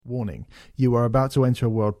Warning, you are about to enter a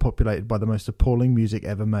world populated by the most appalling music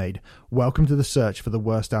ever made. Welcome to the search for the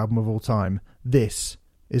worst album of all time. This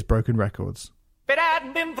is Broken Records. But I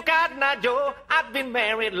hadn't been forgotten now, Joe. I've been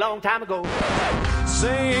married a long time ago.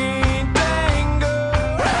 Saint Tango.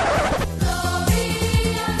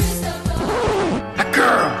 A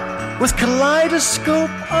girl with kaleidoscope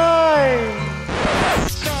eyes.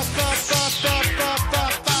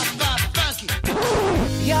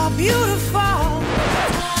 You're beautiful.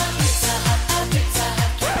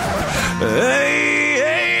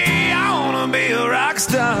 Hey, I wanna be a rock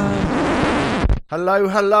star.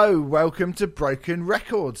 Hello, welcome to Broken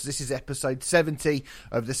Records. This is episode 70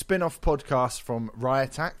 of the spin-off podcast from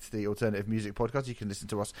Riot Act, the alternative music podcast. You can listen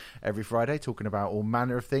to us every Friday talking about all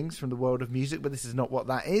manner of things from the world of music, but this is not what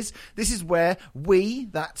that is. This is where we,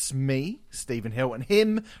 that's me, Stephen Hill, and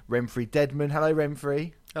him, Remfry Deadman. Hello,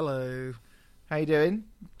 Remfry. Hello. How you doing?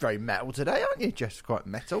 Very metal today, aren't you? Just quite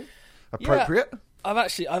metal. Appropriate. Yeah, I've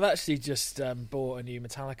actually just bought a new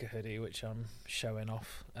Metallica hoodie, which I'm showing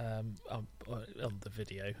off on the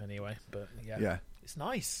video anyway. But yeah, it's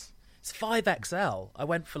nice. It's 5XL. I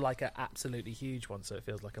went for like an absolutely huge one, so it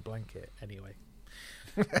feels like a blanket. Anyway,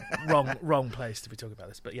 wrong place to be talking about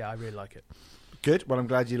this, but yeah, I really like it. Good. Well, I'm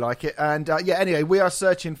glad you like it. And anyway, we are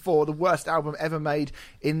searching for the worst album ever made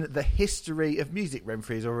in the history of music.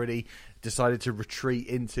 Remfry has already decided to retreat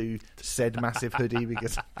into said massive hoodie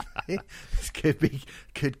because this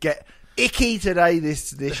could get icky today,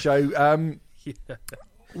 this show.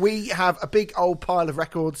 We have a big old pile of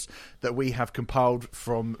records that we have compiled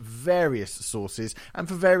from various sources and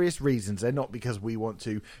for various reasons. They're not because we want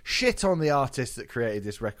to shit on the artist that created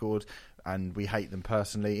this record and we hate them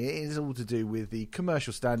personally. It is all to do with the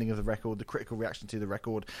commercial standing of the record, the critical reaction to the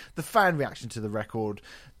record, the fan reaction to the record,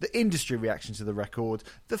 the industry reaction to the record,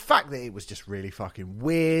 the fact that it was just really fucking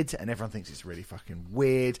weird and everyone thinks it's really fucking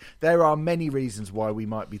weird. There are many reasons why we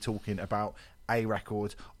might be talking about a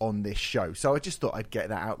record on this show. So I just thought I'd get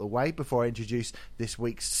that out of the way before I introduce this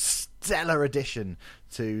week's stellar addition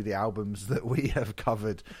to the albums that we have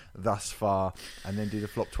covered thus far and then do the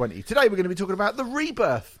flop 20. Today we're going to be talking about The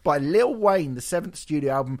Rebirth by Lil Wayne, the 7th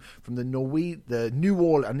studio album from the New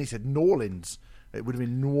Orleans, and he said New Orleans. It would have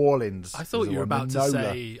been New Orleans. I thought you were about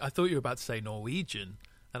to say Norwegian.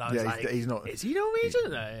 And I was he's not. Is he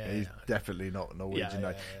Norwegian? He's definitely not Norwegian.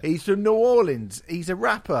 Yeah. He's from New Orleans. He's a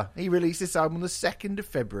rapper. He released this album on the 2nd of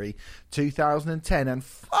February 2010. And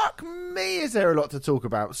fuck me, is there a lot to talk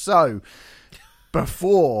about. So,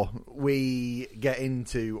 before we get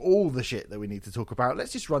into all the shit that we need to talk about,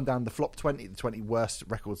 let's just run down the flop 20, the 20 worst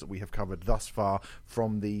records that we have covered thus far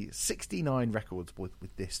from the 69 records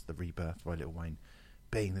with this, The Rebirth by Lil Wayne,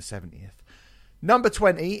 being the 70th. Number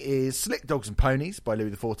 20 is Slick Dogs and Ponies by Louis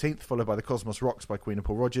XIV, followed by The Cosmos Rocks by Queen and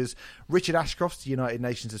Paul Rodgers, Richard Ashcroft's United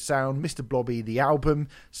Nations of Sound, Mr. Blobby, The Album,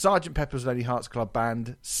 Sgt. Pepper's Lonely Hearts Club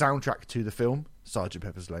Band, soundtrack to the film, Sgt.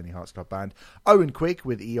 Pepper's Lonely Hearts Club Band, Owen Quigg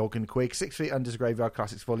with Eoghan Quigg, 6 Feet Under's Graveyard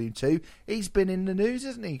Classics Volume 2. He's been in the news,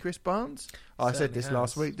 hasn't he, Chris Barnes? I said this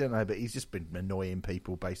last week, didn't I? But he's just been annoying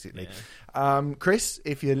people, basically. Yeah. Chris,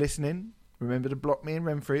 if you're listening, remember to block me and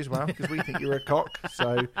Remfry as well, because we think you're a cock,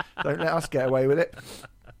 so don't let us get away with it.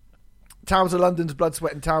 Towers of London's Blood,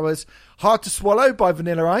 Sweat and Towers. Hard to Swallow by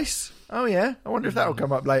Vanilla Ice. Oh, yeah. I wonder if that will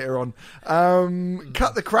come up later on.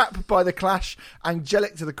 Cut the Crap by The Clash.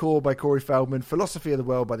 Angelic to the Core by Corey Feldman. Philosophy of the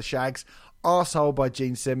World by The Shags. Arsehole by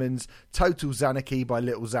Gene Simmons. Total Zanarchy by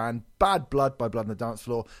Little Xan. Bad Blood by Blood on the Dance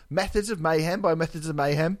Floor. Methods of Mayhem by Methods of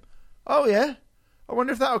Mayhem. Oh, yeah. I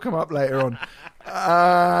wonder if that'll come up later on.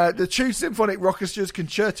 The True Symphonic Orchestra's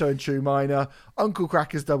Concerto in True Minor, Uncle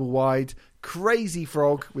Cracker's Double Wide, Crazy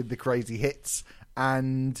Frog with the Crazy Hits,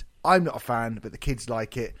 and I'm not a fan, but the kids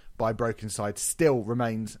like it by Broken Side still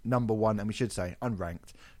remains number one, and we should say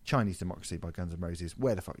unranked. Chinese Democracy by Guns N' Roses.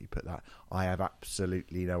 Where the fuck you put that? I have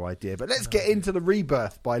absolutely no idea. But let's get into The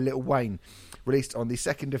Rebirth by Lil Wayne, released on the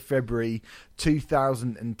 2nd of February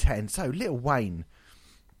 2010. So Lil Wayne,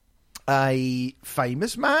 a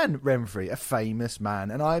famous man, Remfry, a famous man,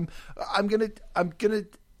 and I'm gonna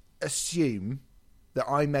assume that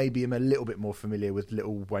I maybe am a little bit more familiar with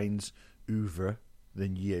Lil Wayne's oeuvre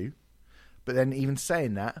than you, but then even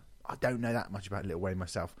saying that, I don't know that much about Lil Wayne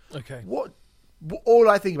myself. Okay, what all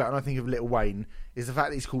I think about when I think of Lil Wayne is the fact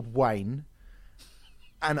that he's called Wayne,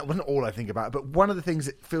 and it wasn't all I think about, but one of the things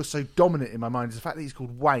that feels so dominant in my mind is the fact that he's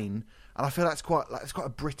called Wayne, and I feel that's quite a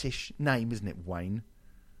British name, isn't it, Wayne?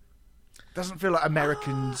 Doesn't feel like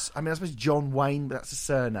Americans. I mean, I suppose John Wayne, but that's a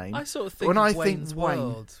surname. I sort of think when of I Wayne's think Wayne,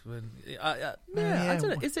 World. I don't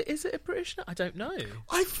know. Is it a British name? I don't know.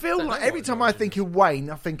 I feel like every time I think of Wayne,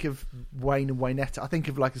 I think of Wayne and Waynetta. I think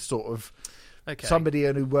of like a sort of Okay. Somebody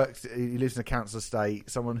who lives in a council estate,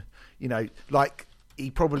 someone, like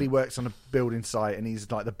he probably works on a building site and he's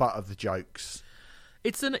like the butt of the jokes.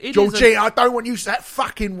 Georgina, I don't want you. That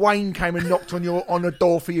fucking Wayne came and knocked on the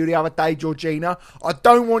door for you the other day, Georgina. I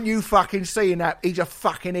don't want you fucking seeing that. He's a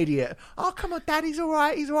fucking idiot. Oh, come on, Dad. He's all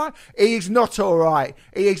right. He's all right. He is not all right.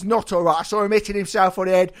 He is not all right. I saw him hitting himself on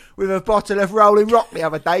the head with a bottle of Rolling Rock the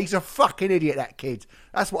other day. He's a fucking idiot, that kid.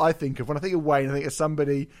 That's what I think of when I think of Wayne. I think of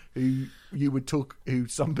somebody who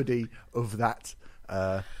somebody of that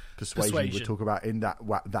persuasion would talk about in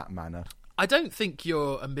that manner. I don't think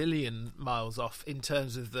you're a million miles off in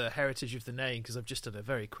terms of the heritage of the name, because I've just done a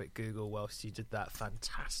very quick Google whilst you did that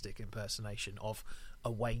fantastic impersonation of a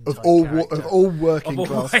Wayne of all working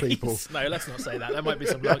class Waynes. people. No, let's not say that. There might be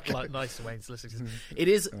some like nice Waynes listeners. It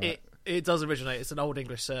is. It does originate. It's an Old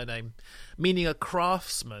English surname, meaning a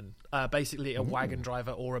craftsman, basically a wagon driver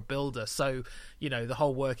or a builder. So, the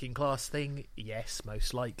whole working class thing, yes,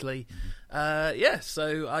 most likely.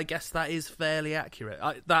 So I guess that is fairly accurate.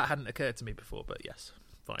 That hadn't occurred to me before, but yes,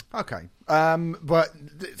 fine. Okay.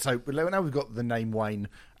 So now we've got the name Wayne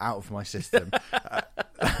out of my system.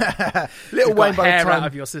 Little Wayne, by the time out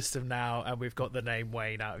of your system now, and we've got the name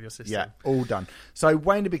Wayne out of your system. Yeah, all done. So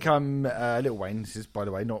Wayne had become Little Wayne. This is, by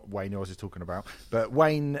the way, not Wayne I was just talking about, but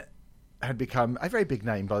Wayne had become a very big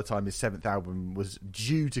name by the time his 7th album was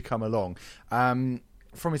due to come along. From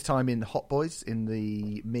his time in the Hot Boys in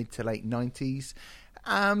the mid to late 90s.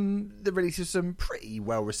 The release of some pretty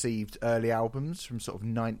well-received early albums from sort of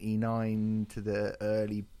 99 to the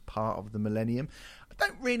early part of the millennium. I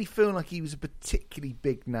don't really feel like he was a particularly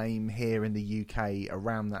big name here in the UK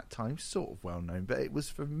around that time. Sort of well-known, but it was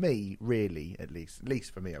for me, really, at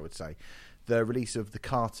least for me, I would say, the release of The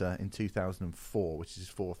Carter in 2004, which is his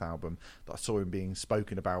 4th album, that I saw him being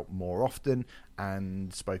spoken about more often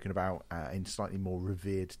and spoken about in slightly more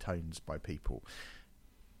revered tones by people.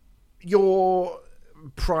 Your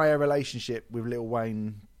prior relationship with Lil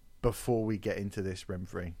Wayne before we get into this,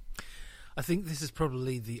 Remfry? I think this is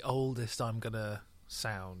probably the oldest I'm going to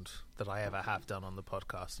sound that I ever have done on the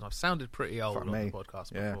podcast, and I've sounded pretty old on the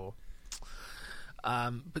podcast before.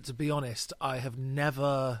 But to be honest, I have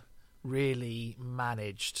never really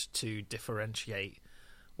managed to differentiate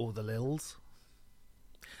all the Lils.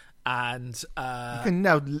 And you can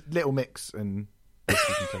now Little Mix and you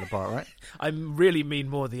can tell apart, right? I really mean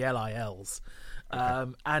more the LILs.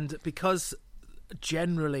 Okay. And because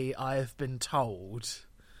generally I have been told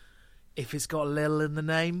if it's got Lil in the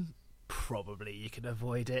name, probably you can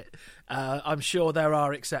avoid it. I'm sure there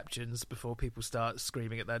are exceptions before people start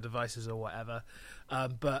screaming at their devices or whatever.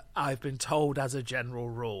 But I've been told as a general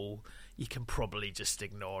rule, you can probably just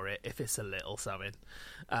ignore it if it's a little something.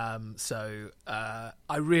 So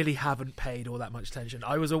I really haven't paid all that much attention.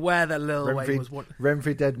 I was aware that Lil Wayne was one.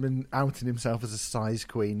 Remfry Dedman outing himself as a size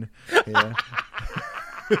queen here.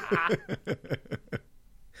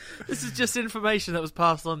 This is just information that was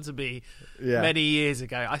passed on to me many years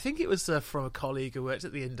ago. I think it was from a colleague who worked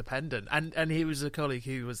at the Independent, and he was a colleague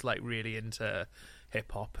who was like really into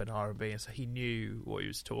hip hop and R&B, and so he knew what he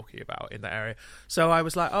was talking about in that area. So I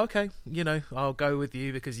was like, okay, I'll go with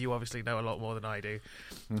you because you obviously know a lot more than I do.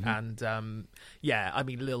 Mm-hmm. And I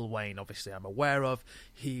mean, Lil Wayne, obviously, I'm aware of.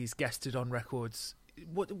 He's guested on records.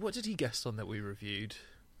 What did he guest on that we reviewed?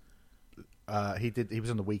 He was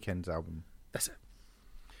on the Weeknd's album. That's it.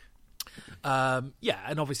 And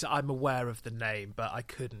obviously I'm aware of the name, but I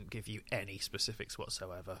couldn't give you any specifics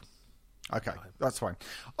whatsoever. Okay, that's fine.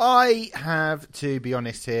 I have to be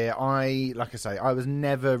honest here. Like I say, I was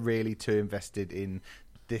never really too invested in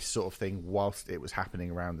this sort of thing whilst it was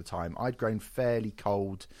happening around the time. I'd grown fairly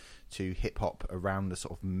cold to hip-hop around the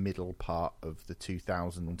sort of middle part of the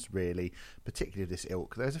 2000s, really, particularly this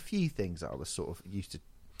ilk. There's a few things that I was sort of used to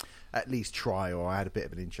at least try, or I had a bit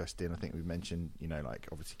of an interest in. I think we mentioned, like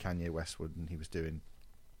obviously Kanye West when he was doing,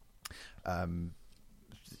 the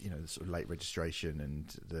sort of late registration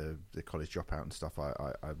and the college dropout and stuff.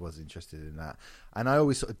 I was interested in that, and I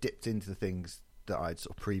always sort of dipped into the things that I'd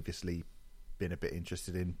sort of previously been a bit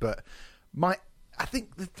interested in. But I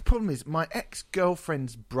think the problem is my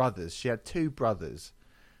ex-girlfriend's brothers. She had 2 brothers,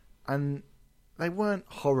 and they weren't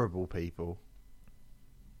horrible people,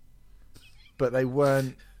 but they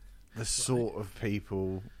weren't the sort of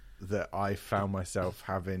people that I found myself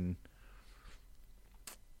having.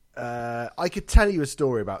 I could tell you a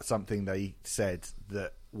story about something they said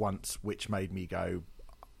that once, which made me go,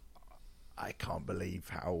 I can't believe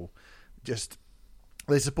how just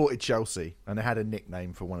they supported Chelsea, and they had a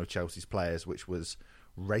nickname for one of Chelsea's players, which was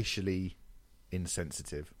racially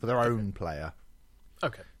insensitive for their own player.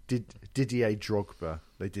 Okay. Didier Drogba.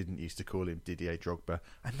 They didn't used to call him Didier Drogba,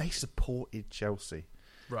 and they supported Chelsea.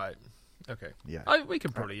 Right. Okay. Yeah. We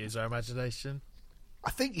can probably use our imagination. I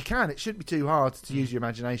think you can. It shouldn't be too hard to use your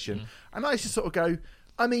imagination. And I used to sort of go,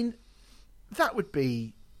 I mean, that would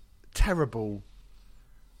be terrible,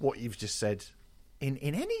 what you've just said, in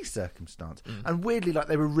any circumstance. And weirdly, like,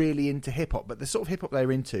 they were really into hip-hop, but the sort of hip-hop they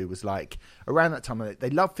were into was, like, around that time, they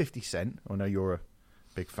loved 50 Cent, I know you're a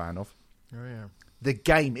big fan of. Oh, yeah. The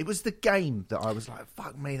Game. It was The Game that I was like,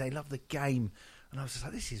 fuck me, they love The Game. And I was just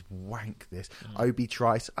like, this is wank, this. Obi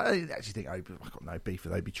Trice. I don't actually think I've got no beef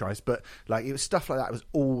with Obi Trice, but like, it was stuff like that. It was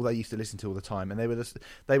all they used to listen to all the time. And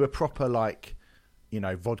they were proper, like, you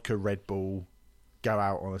know, vodka, Red Bull, go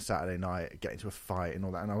out on a Saturday night, get into a fight and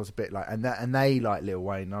all that. And I was a bit like, and they like Lil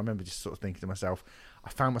Wayne. And I remember just sort of thinking to myself, I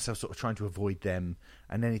found myself sort of trying to avoid them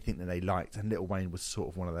and anything that they liked. And Lil Wayne was sort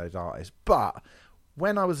of one of those artists. But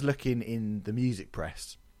when I was looking in the music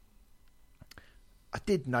press, I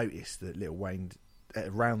did notice that Lil Wayne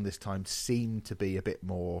around this time seemed to be a bit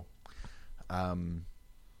more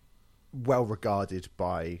well regarded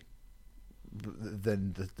by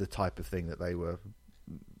than the type of thing that they were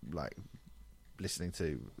like listening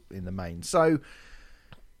to in the main. So,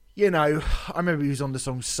 you know, I remember he was on the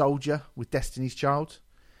song Soldier with Destiny's Child,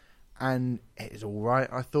 and it was all right,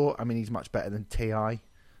 I thought. I mean, he's much better than T.I.,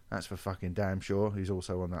 that's for fucking damn sure, who's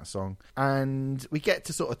also on that song. And we get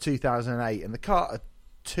to sort of 2008, and the Carter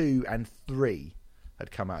 2 and 3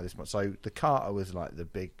 had come out of this month. So the Carter was like the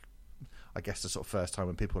big, I guess, the sort of first time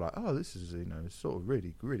when people were like, oh, this is, you know, sort of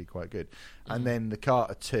really, really quite good. And then the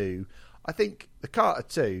Carter 2, I think the Carter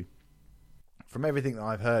 2, from everything that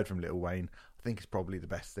I've heard from Lil Wayne, I think is probably the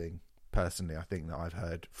best thing, personally, I think, that I've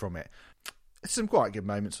heard from it. Some quite good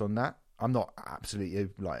moments on that. I'm not absolutely,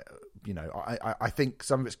 like, you know, I think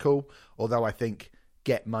some of it's cool, although I think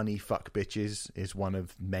Get Money, Fuck Bitches is one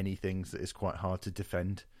of many things that is quite hard to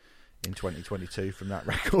defend in 2022 from that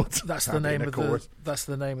record. That's the name of the. That's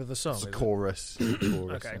the name of the song. It's a chorus.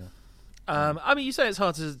 Okay. Yeah. I mean, you say it's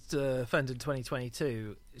hard to defend in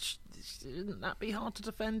 2022. Shouldn't that be hard to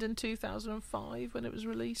defend in 2005 when it was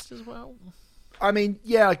released as well? I mean,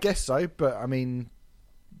 yeah, I guess so. But I mean,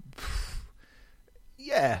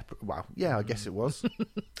 yeah, well, yeah, I guess it was.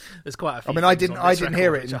 There's quite a few. I mean, I didn't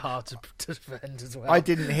hear it. Which are hard to defend as well. I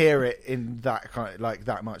didn't hear it in that kind of, like,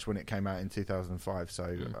 that much when it came out in 2005.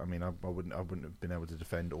 So I mean, I wouldn't have been able to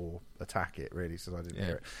defend or attack it really, so I didn't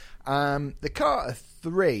hear it. The Carter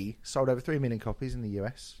 3 sold over 3 million copies in the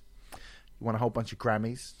US. He won a whole bunch of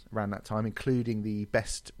Grammys around that time, including the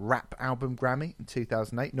Best Rap Album Grammy in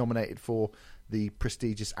 2008, nominated for the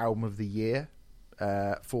prestigious Album of the Year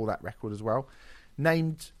for that record as well.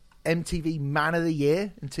 Named MTV Man of the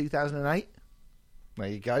Year in 2008. There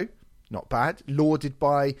you go. Not bad. Lauded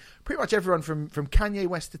by pretty much everyone from Kanye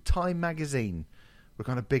West to Time Magazine. We're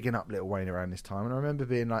kind of bigging up Lil Wayne around this time. And I remember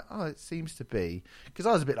being like, oh, it seems to be. Because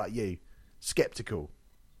I was a bit like you. Skeptical,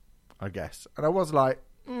 I guess. And I was like,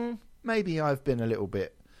 maybe I've been a little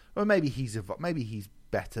bit... Well, maybe he's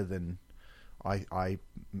better than I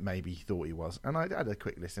maybe thought he was. And I had a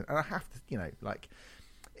quick listen. And I have to, you know, like...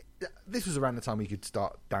 This was around the time we could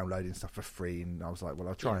start downloading stuff for free, and I was like, well,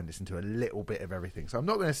 I'll try and listen to a little bit of everything. So I'm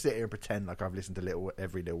not going to sit here and pretend like I've listened to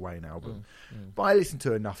every Lil Wayne album, but I listened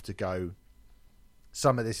to enough to go,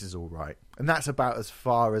 some of this is all right. And that's about as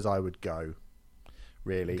far as I would go,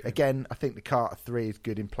 really. Okay. Again, I think the Carter 3 is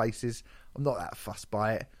good in places. I'm not that fussed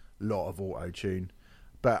by it. A lot of auto-tune.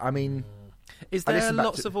 But, I mean... Is there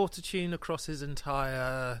lots of auto-tune across his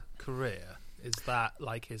entire career? Is that,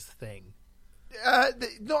 like, his thing?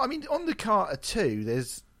 No, I mean, on the Carter 2,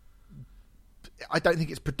 there's... I don't think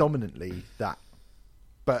it's predominantly that,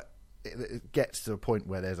 but it gets to a point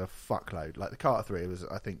where there's a fuckload. Like the Carter 3 was,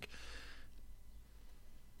 I think,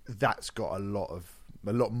 that's got a lot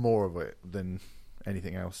more of it than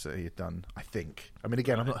anything else that he had done, I think. I mean,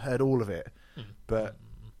 again, I've not heard all of it, but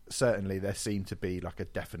certainly there seemed to be like a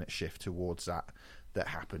definite shift towards that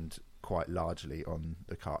happened quite largely on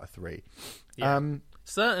the Carter 3. Yeah.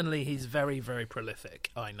 Certainly, he's very, very prolific,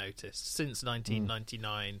 I noticed. Since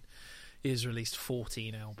 1999, he's released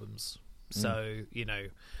 14 albums. So, you know,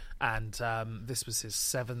 and this was his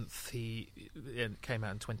 7th. It came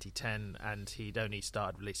out in 2010, and he'd only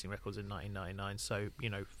started releasing records in 1999. So, you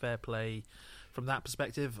know, fair play from that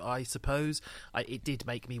perspective, I suppose. It did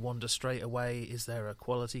make me wonder straight away, is there a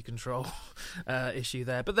quality control issue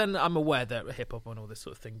there? But then I'm aware that hip-hop and all this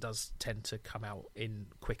sort of thing does tend to come out in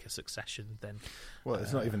quicker succession than... Well,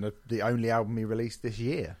 it's not even the only album he released this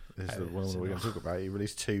year. This is the one we're going to talk about. He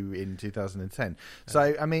released 2 in 2010.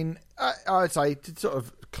 So, I mean, I'd say to sort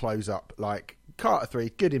of close up, like, Carter 3,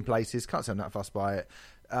 good in places, can't say I'm that fussed by it.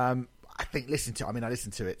 I think I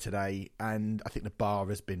listened to it today, and I think the bar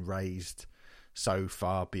has been raised so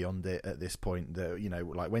far beyond it at this point that, you know,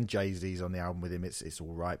 like when Jay-Z's on the album with him, it's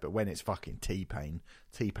all right, but when it's fucking T-Pain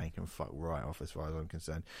can fuck right off as far as I'm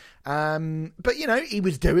concerned. But, you know, he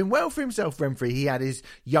was doing well for himself, Remfry. He had his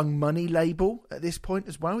Young Money label at this point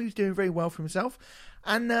as well. He was doing very well for himself.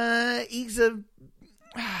 And he's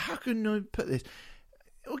how can I put this?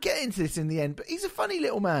 We'll get into this in the end, but he's a funny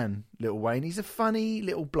little man, Lil Wayne. He's a funny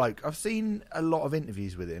little bloke. I've seen a lot of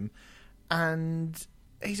interviews with him, and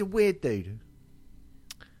he's a weird dude.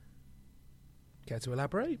 Care to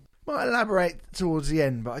elaborate? Might elaborate towards the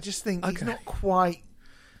end, but I just think he's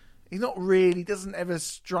not really, doesn't ever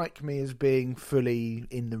strike me as being fully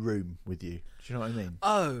in the room with you. Do you know what I mean?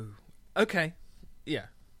 Oh, okay. Yeah.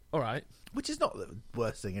 All right. Which is not the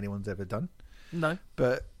worst thing anyone's ever done. No.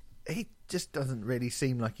 But he just doesn't really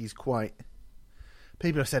seem like he's quite...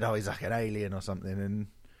 People have said, he's like an alien or something, and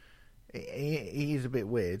he is a bit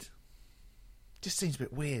weird. Just seems a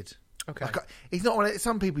bit weird. Okay. Like, he's not one of,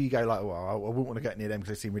 some people you go like, well, I wouldn't want to get near them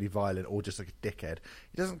because they seem really violent or just like a dickhead.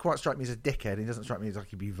 He doesn't quite strike me as a dickhead. He doesn't strike me as like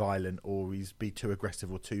he'd be violent or he's be too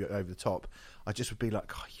aggressive or too over the top. I just would be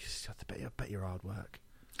like, you just have to bet your hard work.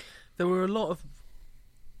 There were a lot of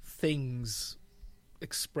things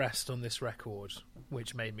expressed on this record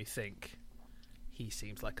which made me think he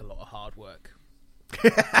seems like a lot of hard work.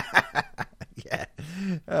 Yeah.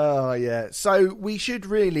 Oh, yeah. So we should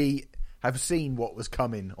really have seen what was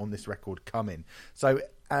coming on this record coming. So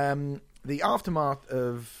the aftermath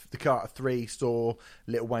of the Carter 3 saw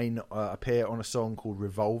Lil Wayne appear on a song called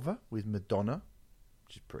Revolver with Madonna,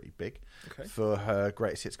 which is pretty big, for her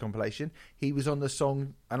Greatest Hits compilation. He was on the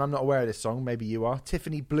song, and I'm not aware of this song, maybe you are,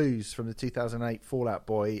 Tiffany Blues from the 2008 Fall Out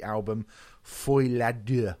Boy album Foy La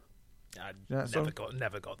Deux. I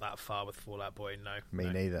never got that far with Fall Out Boy, no.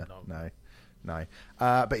 Me neither, no.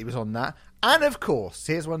 But he was on that. And of course,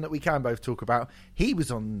 here's one that we can both talk about. He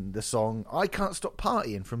was on the song I Can't Stop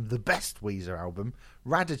Partying from the best Weezer album,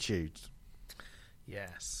 Raditude.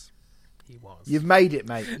 Yes, he was. You've made it,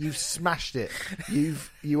 mate. You've smashed it.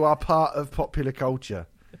 You are part of popular culture.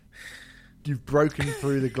 You've broken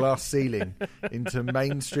through the glass ceiling into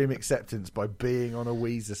mainstream acceptance by being on a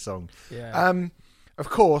Weezer song. Yeah. Of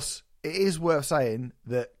course, it is worth saying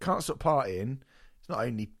that Can't Stop Partying is not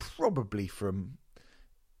only probably from...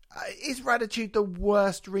 is Raditude the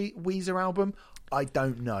worst Weezer album? I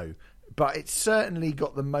don't know. But it's certainly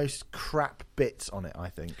got the most crap bits on it, I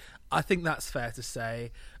think. I think that's fair to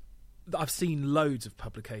say. I've seen loads of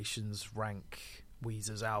publications rank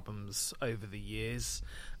Weezer's albums over the years,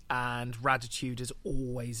 and Raditude is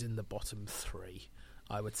always in the bottom 3,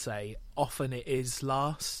 I would say. Often it is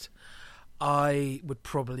last. I would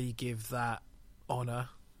probably give that honour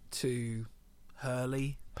to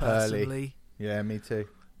Hurley, personally. Yeah, me too.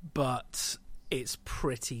 But it's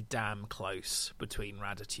pretty damn close between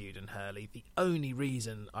Raditude and Hurley. The only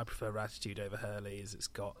reason I prefer Raditude over Hurley is it's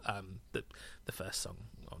got the first song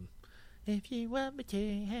on. If you want me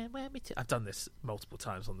to, want me to. I've done this multiple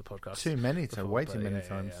times on the podcast. Too many times, way too many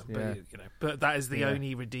times. Yeah. But that is the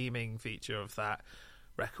only redeeming feature of that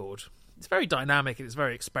record. It's very dynamic and it's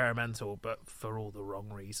very experimental, but for all the wrong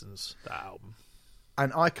reasons, that album.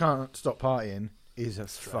 And I Can't Stop Partying is a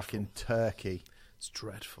fucking turkey. It's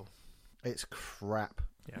dreadful. It's crap.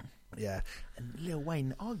 Yeah. Yeah. And Lil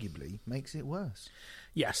Wayne arguably makes it worse.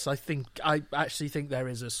 Yes, I actually think there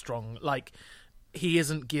is a strong... he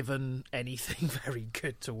isn't given anything very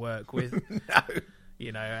good to work with. No.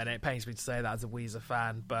 You know, and it pains me to say that as a Weezer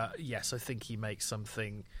fan, but yes, I think he makes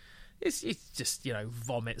something... It's just,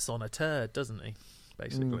 vomits on a turd, doesn't he?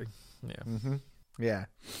 Basically. Yeah. Mm-hmm. Yeah.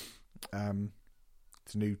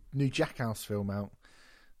 It's a new Jackass film out.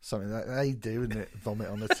 Something that they do, isn't it? Vomit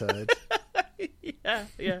on a turd.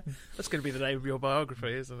 Yeah. That's going to be the name of your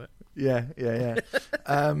biography, isn't it? Yeah.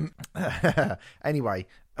 Anyway,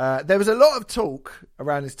 there was a lot of talk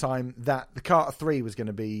around this time that the Carter 3 was going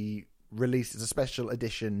to be released as a special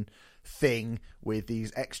edition thing with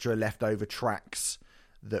these extra leftover tracks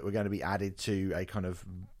that were going to be added to a kind of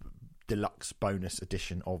deluxe bonus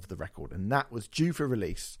edition of the record. And that was due for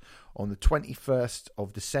release on the 21st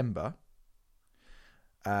of December.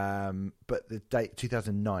 But the date,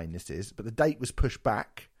 2009 this is, but the date was pushed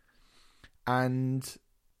back. And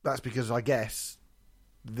that's because I guess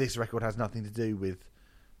this record has nothing to do with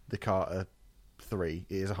the Carter 3.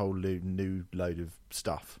 It is a whole new load of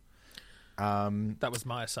stuff. That was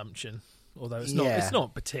my assumption. Although it's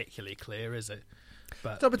not particularly clear, is it?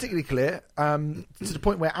 But it's not particularly clear. To the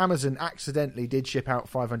point where Amazon accidentally did ship out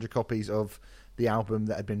 500 copies of the album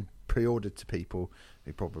that had been pre-ordered to people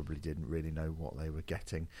who probably didn't really know what they were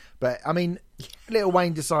getting. But, I mean, Lil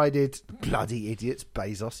Wayne decided, bloody idiots,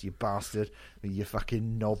 Bezos, you bastard, you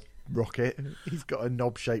fucking knob rocket. He's got a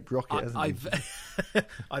knob-shaped rocket, hasn't he?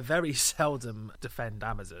 I very seldom defend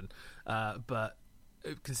Amazon, but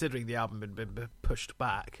considering the album had been pushed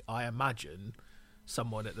back, I imagine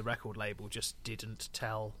someone at the record label just didn't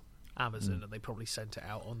tell Amazon, and they probably sent it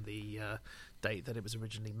out on the date that it was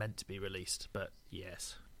originally meant to be released. But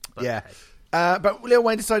yes. But, yeah. hey. But Lil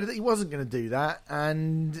Wayne decided that he wasn't going to do that,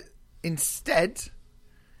 and instead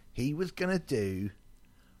he was going to do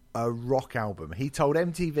a rock album. He told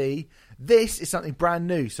MTV, this is something brand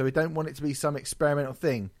new, so we don't want it to be some experimental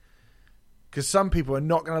thing, because some people are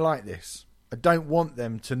not going to like this. I don't want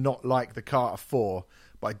them to not like the Carter 4,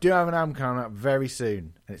 but I do have an album coming out very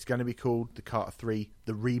soon, and it's going to be called the Carter 3,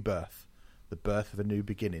 The Rebirth, the birth of a new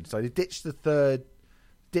beginning. So they ditched the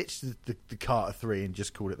Carter 3 and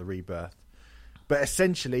just called it The Rebirth. But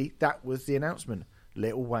essentially, that was the announcement.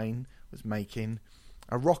 Lil Wayne was making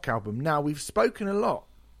a rock album. Now, we've spoken a lot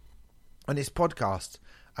on this podcast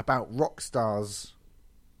about rock stars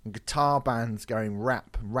and guitar bands going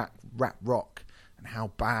rap, rock, and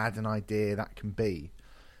how bad an idea that can be.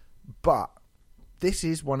 But this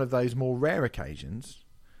is one of those more rare occasions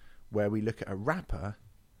where we look at a rapper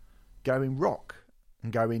going rock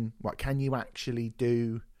and going, what, can you actually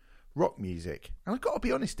do rock music? And I've got to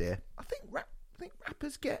be honest here, I think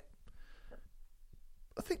rappers get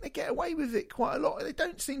away with it quite a lot. They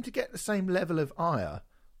don't seem to get the same level of ire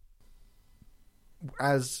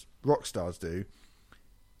as rock stars do,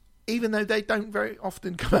 even though they don't very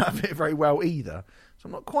often come out of it very well either. So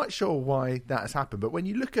I'm not quite sure why that has happened. But when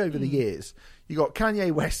you look over the years, you got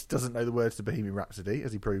Kanye West doesn't know the words to Bohemian Rhapsody,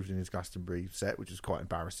 as he proved in his Glastonbury set, which was quite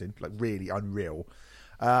embarrassing, like really unreal.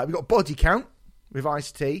 We've got Body Count with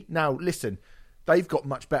Ice-T. Now, listen, they've got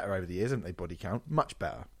much better over the years, haven't they, Body Count? Much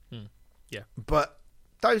better. Yeah. But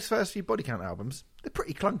those first few Body Count albums, they're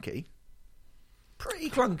pretty clunky.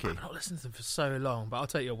 I've not listened to them for so long, but I'll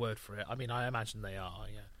take your word for it. I mean, I imagine they are,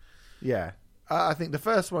 yeah. Yeah. I think the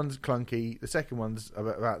first one's clunky, the second one's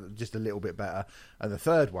about just a little bit better, and the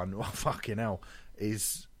third one, oh, fucking hell,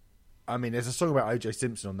 is... I mean, there's a song about O.J.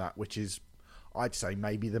 Simpson on that, which is, I'd say,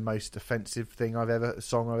 maybe the most offensive song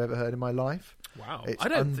I've ever heard in my life. Wow. It's I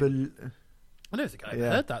don't think I ever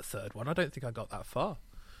heard that third one. I don't think I got that far.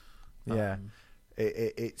 Yeah.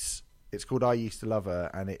 It's called I Used to Love Her,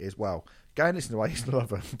 and it is, well, go and listen to I Used to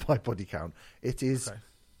Love Her by Body Count. It is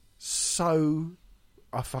so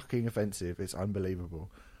fucking offensive. It's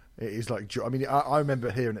unbelievable. It is like, I mean, I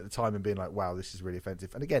remember hearing it at the time and being like, wow, this is really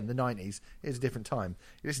offensive. And again, the 90s is a different time.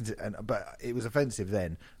 You listen to but it was offensive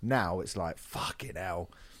then. Now it's like, fucking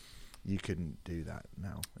hell, you couldn't do that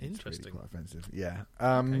now. Interesting. It's really quite offensive. Yeah.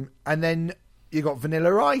 And then you got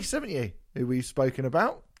Vanilla Ice, haven't you? Who we've spoken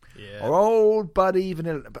about. Yeah. Our old buddy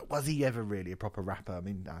Vanilla, but was he ever really a proper rapper? I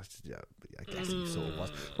mean, I guess he sort of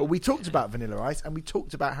was. But we talked about Vanilla Ice, and we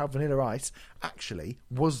talked about how Vanilla Ice actually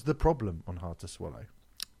was the problem on Hard to Swallow.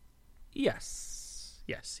 Yes,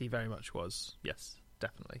 he very much was. Yes,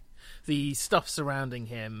 definitely. The stuff surrounding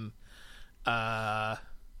him, well,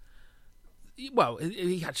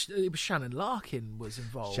 it was Shannon Larkin was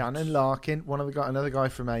involved. Shannon Larkin, another guy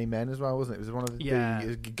from Amen as well, wasn't it? It was one of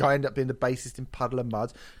the guy ended up being the bassist in Puddle of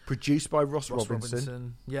Mud, produced by Ross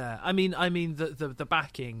Robinson. Yeah, I mean the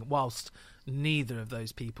backing, whilst neither of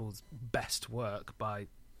those people's best work by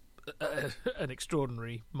an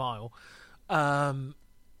extraordinary mile,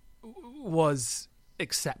 was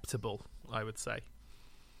acceptable, I would say.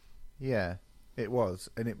 Yeah, it was,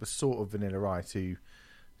 and it was sort of Vanilla Ice who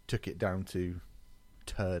took it down to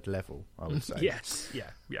turd level, I would say. Yes,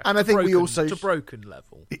 yeah. And I think we also... To broken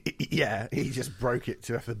level. Yeah, he just broke it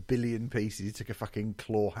to a billion pieces. He took a fucking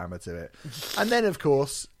claw hammer to it. And then, of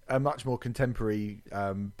course, a much more contemporary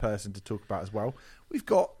person to talk about as well, we've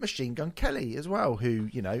got Machine Gun Kelly as well, who,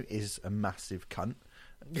 you know, is a massive cunt.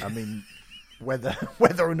 I mean... Whether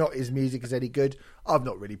or not his music is any good, I've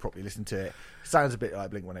not really properly listened to it. Sounds a bit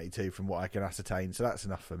like Blink-182 from what I can ascertain, so that's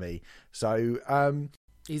enough for me. So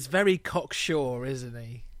he's very cocksure, isn't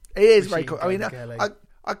he? He is very cool. I mean,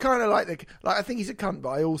 I kind of like I think he's a cunt, but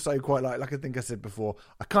I also quite like I think I said before,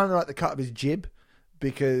 I kind of like the cut of his jib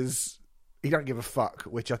because he don't give a fuck,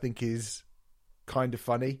 which I think is kind of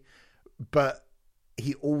funny. But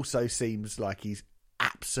he also seems like he's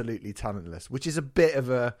absolutely talentless, which is a bit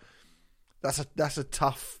of a that's a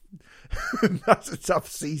tough that's a tough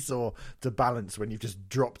seesaw to balance when you've just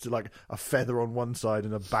dropped like a feather on one side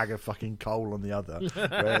and a bag of fucking coal on the other.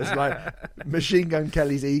 Whereas like Machine Gun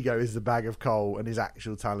Kelly's ego is the bag of coal and his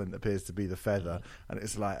actual talent appears to be the feather, and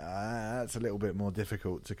it's like that's a little bit more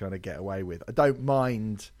difficult to kind of get away with. I don't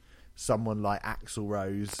mind someone like Axl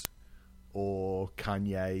Rose or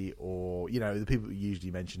Kanye or the people you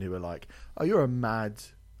usually mention who are like, oh, you're a mad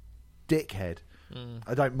dickhead.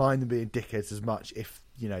 I don't mind them being dickheads as much if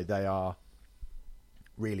they are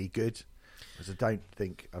really good, because I don't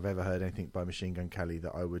think I've ever heard anything by Machine Gun Kelly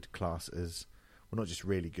that I would class as, well, not just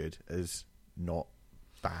really good, as not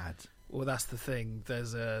bad. Well, that's the thing.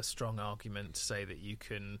 There's a strong argument to say that you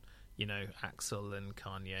can, Axl and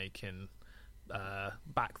Kanye can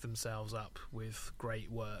back themselves up with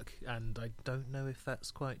great work, and I don't know if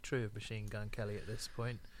that's quite true of Machine Gun Kelly at this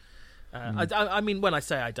point. I mean, when I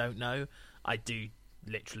say I don't know, I do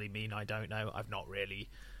literally mean I don't know. I've not really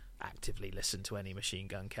actively listened to any Machine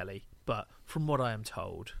Gun Kelly, but from what I am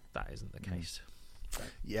told, that isn't the case.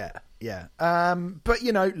 Yeah. But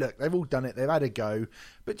look, they've all done it. They've had a go.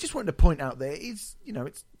 But just wanted to point out there is,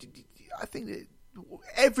 I think that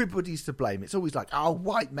everybody's to blame. It's always like, oh,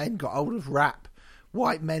 white men got hold of rap,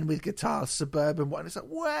 white men with guitars, suburban. And it's like,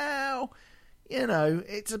 well,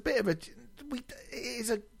 it's a bit of it's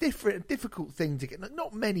a difficult thing to get.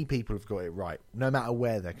 Not many people have got it right, no matter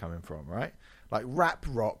where they're coming from, right? Like rap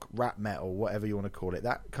rock, rap metal, whatever you want to call it,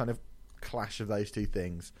 that kind of clash of those two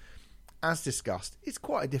things, as discussed, it's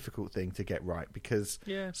quite a difficult thing to get right, because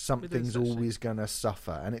something's always going to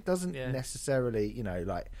suffer, and it doesn't necessarily,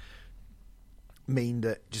 mean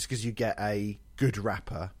that just because you get a good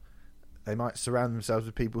rapper, they might surround themselves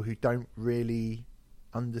with people who don't really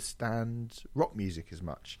understand rock music as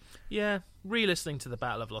much. Yeah, re-listening to the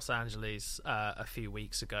Battle of Los Angeles a few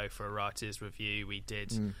weeks ago for a writer's review we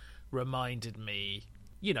did reminded me,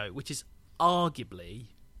 which is arguably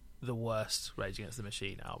the worst Rage Against the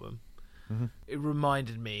Machine album. It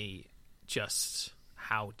reminded me just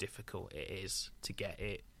how difficult it is to get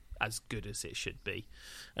it as good as it should be,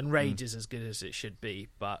 and Rage is as good as it should be,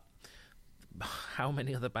 but how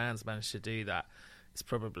many other bands manage to do that? It's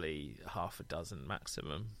probably half a dozen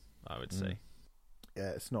maximum, I would say.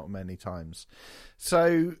 Yeah, it's not many times.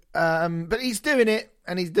 So, but he's doing it,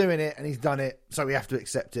 and he's doing it, and he's done it, so we have to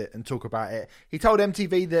accept it and talk about it. He told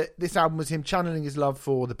MTV that this album was him channeling his love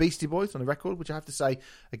for the Beastie Boys on the record, which I have to say,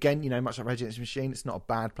 again, much like Rage Against the Machine, it's not a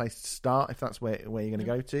bad place to start if that's where you're going to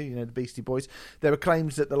go to, the Beastie Boys. There were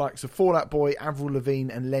claims that the likes of Fall Out Boy, Avril Lavigne,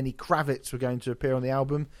 and Lenny Kravitz were going to appear on the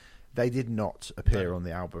album. They did not appear on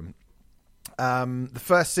the album. The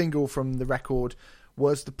first single from the record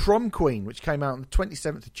was The Prom Queen, which came out on the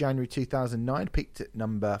 27th of January 2009, peaked at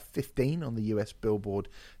number 15 on the US Billboard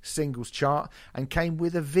singles chart, and came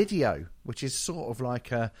with a video, which is sort of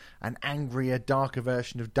like an angrier, darker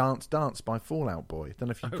version of Dance Dance by Fall Out Boy. I don't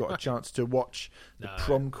know if you've got a chance to watch the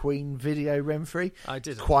Prom Queen video, Renfrey. I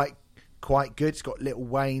did. Quite good. It's got Lil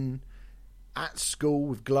Wayne at school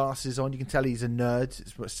with glasses on. You can tell he's a nerd.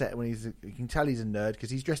 It's what's set when you can tell he's a nerd because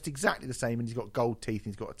he's dressed exactly the same, and he's got gold teeth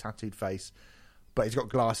and he's got a tattooed face, but he's got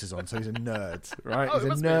glasses on, so he's a nerd, right? He's a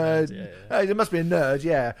nerd. Yeah. He must be a nerd,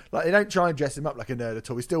 yeah. Like, they don't try and dress him up like a nerd at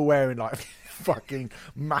all. He's still wearing like fucking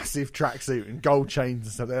massive tracksuit and gold chains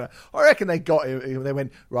and stuff. Like, I reckon they got him. They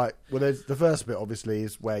went, right, well, there's the first bit obviously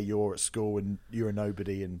is where you're at school and you're a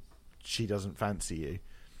nobody and she doesn't fancy you,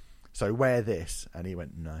 so wear this. And he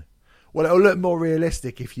went, no. Well, it'll look more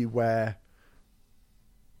realistic if you wear...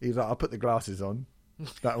 He was like, I'll put the glasses on.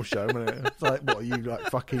 That'll show. It's like, what are you, like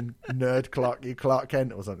fucking nerd Clark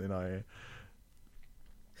Kent or something, are you?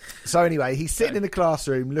 So anyway, he's sitting in the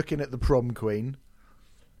classroom looking at the prom queen,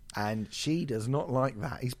 and she does not like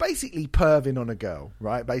that. He's basically perving on a girl,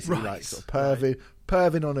 right? Basically, like sort of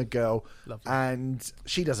perving on a girl. Lovely. And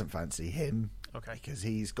she doesn't fancy him. Okay. Because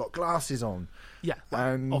he's got glasses on. Yeah,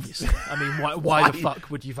 and obviously. I mean, why the fuck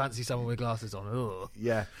would you fancy someone with glasses on? Ugh.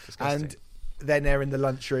 Yeah. Disgusting. And then they're in the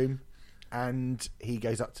lunchroom, and he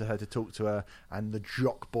goes up to her to talk to her, and the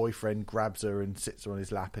jock boyfriend grabs her and sits her on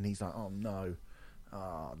his lap, and he's like, oh no,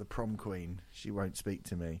 the prom queen, she won't speak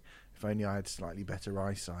to me. If only I had slightly better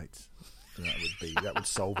eyesight. That would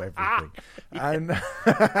solve everything.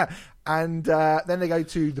 And then they go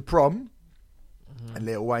to the prom. And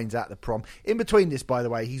Lil Wayne's at the prom. In between this, by the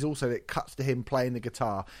way, it cuts to him playing the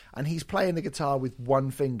guitar, and he's playing the guitar with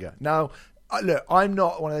one finger. Now, look, I'm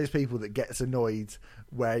not one of those people that gets annoyed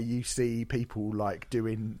where you see people like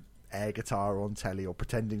doing air guitar on telly or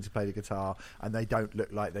pretending to play the guitar and they don't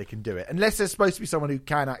look like they can do it. Unless there's supposed to be someone who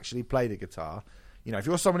can actually play the guitar. You know, if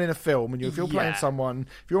you're someone in a film and if you're playing someone,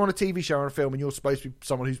 if you're on a TV show or a film and you're supposed to be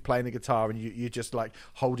someone who's playing a guitar and you're just like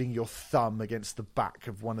holding your thumb against the back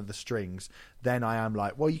of one of the strings, then I am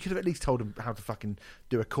like, well, you could have at least told him how to fucking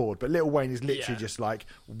do a chord. But Lil Wayne is literally just like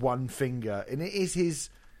one finger, and it is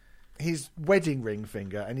his wedding ring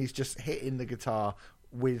finger, and he's just hitting the guitar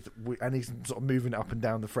and he's sort of moving it up and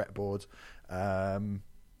down the fretboard.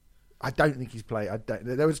 I don't think he's played.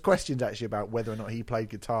 There was questions actually about whether or not he played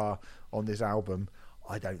guitar on this album.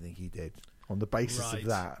 I don't think he did. On the basis of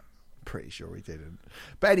that, I'm pretty sure he didn't.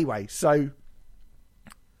 But anyway, so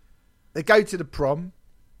they go to the prom.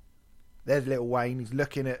 There's Lil Wayne. He's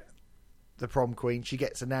looking at the prom queen. She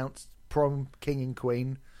gets announced prom king and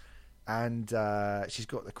queen, and she's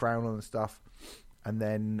got the crown on and stuff. And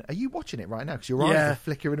then, are you watching it right now? Because your eyes are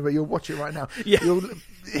flickering, but you're watching it right now.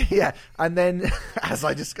 Yeah. And then, as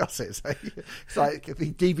I discuss it, so it's like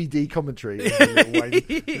the DVD commentary. Of the Lil Wayne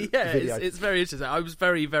video. It's very interesting. I was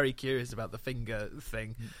very, very curious about the finger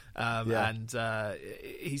thing, and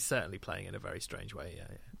he's certainly playing in a very strange way.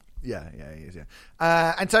 Yeah, he is. Yeah.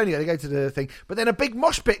 Antonio, they go to the thing, but then a big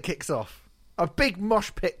mosh pit kicks off. A big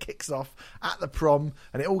mosh pit kicks off at the prom,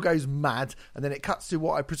 and it all goes mad, and then it cuts to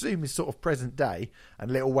what I presume is sort of present day,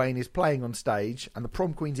 and Lil Wayne is playing on stage, and the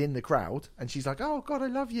prom queen's in the crowd, and she's like, oh, God, I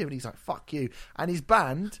love you, and he's like, fuck you, and his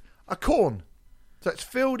band are Korn. So it's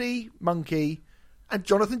Fieldy, Monkey, and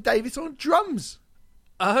Jonathan Davis on drums.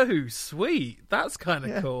 Oh, sweet. That's kind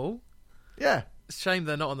of cool. Yeah. Shame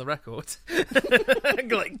they're not on the record.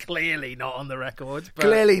 Like, clearly not on the record. But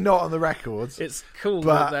clearly not on the records. It's cool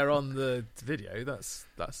that they're on the video. That's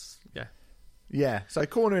yeah. So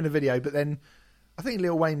Korn are in the video, but then I think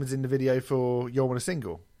Lil Wayne was in the video for You're On a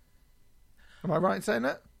Single. Am I right in saying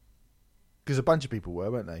that? Because a bunch of people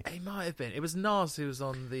were, weren't they? He might have been. It was Nas who was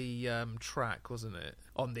on the track, wasn't it?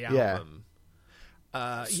 On the album.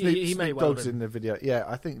 He may well Dogg's in the video. Yeah,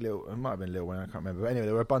 I think it might have been Lil Wayne. I can't remember. But anyway,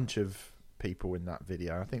 there were a bunch of people in that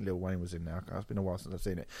video. I think Lil Wayne was in there. It's been a while since I've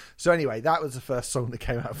seen it. So anyway, that was the first song that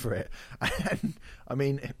came out for it. And I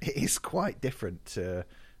mean, it is quite different to,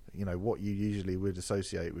 you know, what you usually would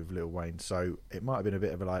associate with Lil Wayne. So it might have been a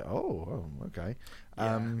bit of a like, oh okay.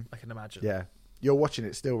 I can imagine. Yeah. You're watching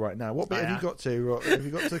it still right now. What bit have you got to? Have you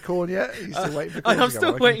got to Korn yet? Are you still waiting for Korn? I'm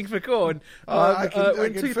still waiting for Korn. We're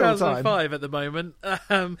in 2005 at the moment.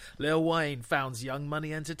 Lil Wayne founds Young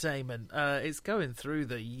Money Entertainment. It's going through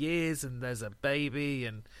the years, and there's a baby,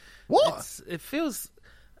 and what? It feels,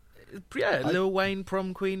 Lil Wayne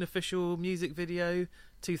prom queen official music video,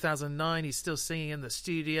 2009. He's still singing in the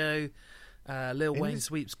studio. Lil Wayne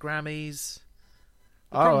sweeps Grammys.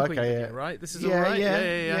 Okay, video, right? This is all right.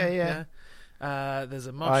 Yeah. There's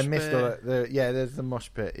a mosh pit. I missed all that. There's the mosh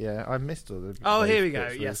pit. Yeah, I missed all the. Oh, here we go.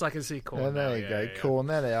 Yes, I can see Korn. There you go. Korn.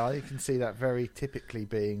 There they are. You can see that very typically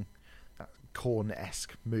being that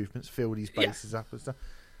Korn-esque movements. Fieldy's basses up and stuff.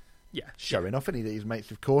 Yeah, showing off any of these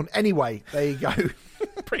mates with Korn. Anyway, there you go.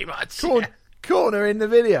 Pretty much. Korn are in the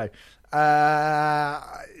video. It's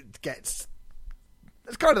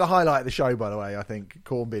kind of the highlight of the show, by the way. I think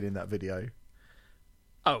Korn being in that video.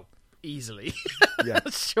 Oh. Easily. Yeah.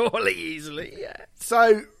 Surely easily, yeah.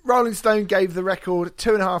 So, Rolling Stone gave the record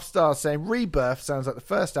 2.5 stars, saying Rebirth sounds like the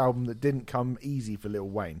first album that didn't come easy for Lil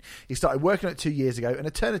Wayne. He started working on it 2 years ago, an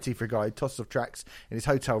eternity for a guy who tosses off tracks in his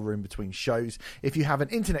hotel room between shows. If you have an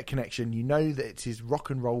internet connection, you know that it's his rock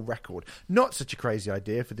and roll record. Not such a crazy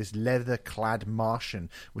idea for this leather-clad Martian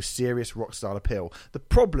with serious rock-style appeal. The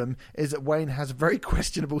problem is that Wayne has a very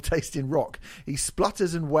questionable taste in rock. He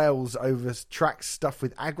splutters and wails over tracks stuffed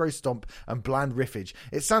with aggro stomp and bland riffage.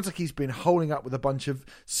 It sounds like he's been holding up with a bunch of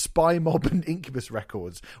Spy Mob and Incubus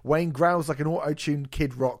records. Wayne growls like an auto-tuned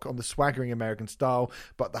Kid Rock on the swaggering American style,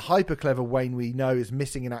 but the hyper-clever Wayne we know is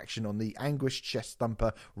missing in action on the anguished chest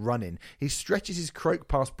thumper Runnin'. He stretches his croak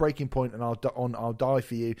past breaking point and I'll Die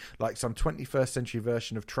For You like some 21st century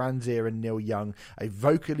version of Transier and Neil Young, a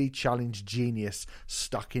vocally challenged genius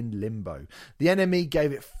stuck in limbo. The NME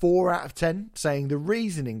gave it 4 out of 10, saying the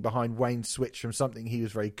reasoning behind Wayne's switch from something he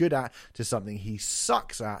was very good at to something he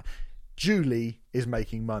sucks at, Julie, is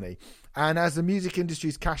making money. And as the music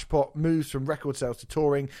industry's cash pot moves from record sales to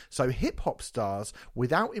touring, so hip-hop stars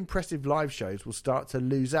without impressive live shows will start to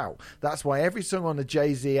lose out. That's why every song on the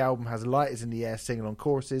Jay-Z album has Lighters in the Air singing on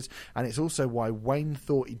choruses, and it's also why Wayne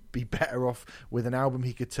thought he'd be better off with an album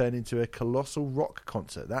he could turn into a colossal rock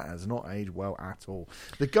concert. That has not aged well at all.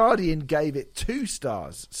 The Guardian gave it 2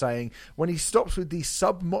 stars, saying, when he stops with the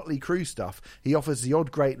sub-Motley Crue stuff, he offers the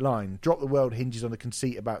odd great line, Drop the World hinges on the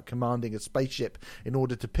conceit about commanding a spaceship in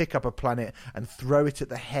order to pick up a planet and throw it at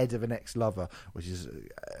the head of an ex-lover, which is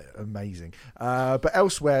amazing. But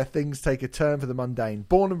elsewhere, things take a turn for the mundane.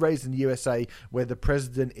 Born and raised in the USA, where the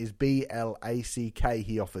president is BLACK,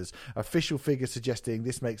 he offers. Official figures suggesting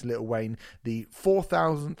this makes Lil Wayne the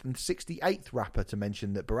 4,068th rapper to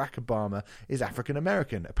mention that Barack Obama is African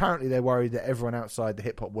American. Apparently, they're worried that everyone outside the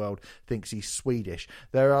hip-hop world thinks he's Swedish.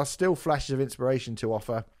 There are still flashes of inspiration to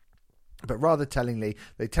offer, but rather tellingly,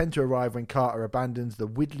 they tend to arrive when Carter abandons the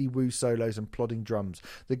widdly-woo solos and plodding drums.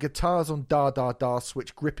 The guitars on Da Da Da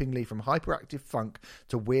switch grippingly from hyperactive funk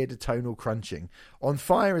to weird atonal crunching. On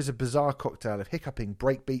Fire is a bizarre cocktail of hiccuping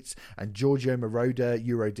breakbeats and Giorgio Moroder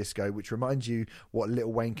Eurodisco, which reminds you what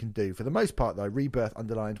Lil Wayne can do. For the most part, though, Rebirth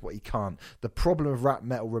underlines what he can't. The problem of rap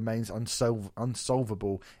metal remains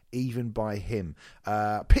unsolvable, even by him.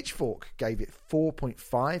 Pitchfork gave it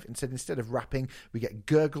 4.5 and said instead of rapping, we get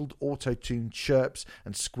gurgled auto-tuned chirps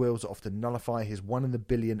and squeals that often nullify his 1 in a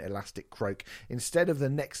billion elastic croak. Instead of the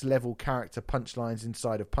next level character punchlines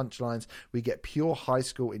inside of punchlines, we get pure high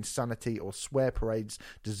school insanity or swear parades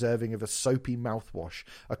deserving of a soapy mouthwash.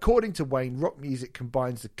 According to Wayne, rock music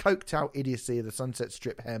combines the coked out idiocy of the Sunset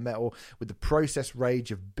Strip hair metal with the processed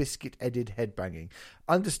rage of biscuit-headed headbanging.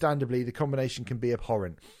 Understandably, the combination can be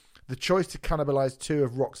abhorrent. The choice to cannibalise two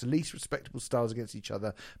of rock's least respectable styles against each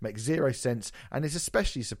other makes zero sense and is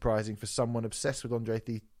especially surprising for someone obsessed with Andre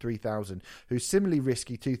 3000, whose similarly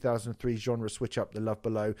risky 2003 genre switch-up, The Love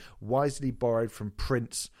Below, wisely borrowed from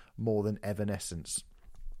Prince more than Evanescence.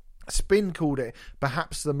 Spin called it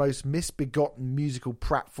perhaps the most misbegotten musical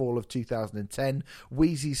pratfall of 2010.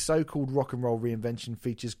 Wheezy's so-called rock and roll reinvention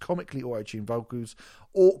features comically auto-tuned vocals,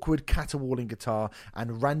 awkward caterwauling guitar,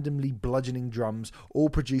 and randomly bludgeoning drums, all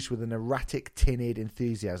produced with an erratic, tin-eared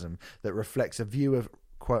enthusiasm that reflects a view of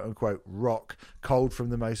quote-unquote rock, culled from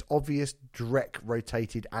the most obvious Drek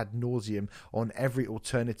rotated ad nauseum on every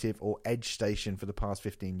alternative or edge station for the past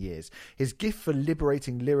 15 years. His gift for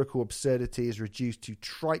liberating lyrical absurdity is reduced to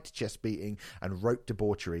trite chest beating and rote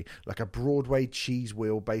debauchery, like a Broadway cheese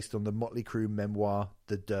wheel based on the Motley Crue memoir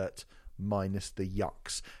The Dirt, minus the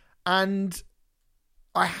yucks. And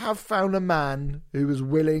I have found a man who was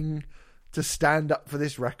willing to stand up for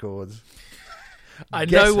this record. I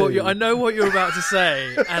know what you're about to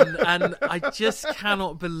say, and I just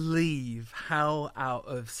cannot believe how out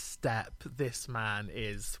of step this man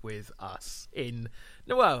is with us. 90%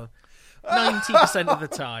 of the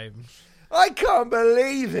time. I can't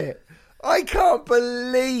believe it. I can't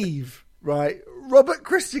believe. Right, Robert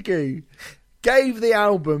Christgau gave the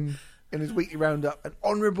album in his weekly roundup an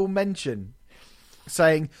honourable mention,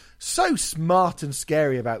 saying, so smart and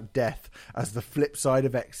scary about death as the flip side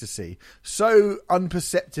of ecstasy. So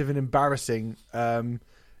unperceptive and embarrassing.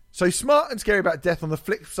 So smart and scary about death on the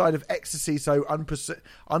flip side of ecstasy. So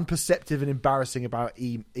unperceptive and embarrassing about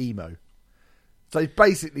emo. So he's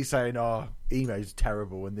basically saying, emo's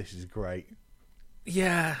terrible and this is great.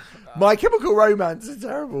 Yeah. My Chemical Romance is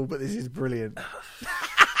terrible, but this is brilliant.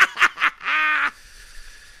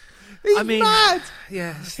 He's mad.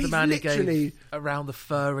 Yeah, it's the man who gave Around the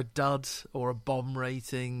Fur a dud or a bomb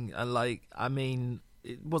rating. And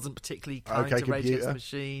it wasn't particularly kind to Rage Against the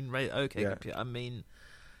Machine. Computer. I mean,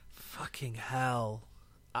 fucking hell.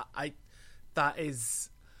 That is.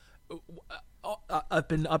 I've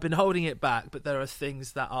been holding it back, but there are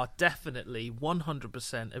things that are definitely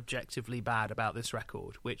 100% objectively bad about this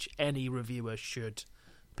record, which any reviewer should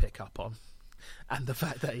pick up on. And the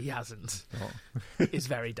fact that he hasn't is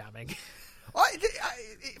very damning.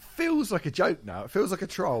 It feels like a joke now. It feels like a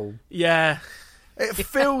troll. Yeah. It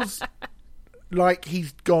feels like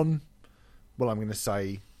he's gone, well, I'm going to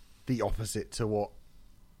say the opposite to what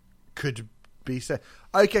could be said.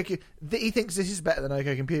 Okay, he thinks this is better than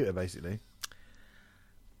OK Computer, basically.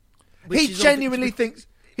 He genuinely thinks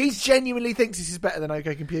this is better than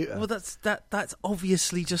OK Computer. Well, that's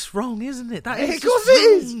obviously just wrong, isn't it? Of course it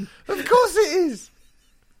is. Of course it is.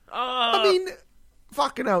 I mean,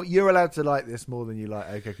 fucking hell, you're allowed to like this more than you like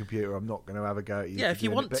OK Computer. I'm not going to have a go at you. Yeah, if you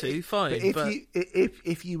want to, fine. But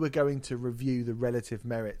if you were going to review the relative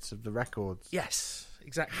merits of the records, yes,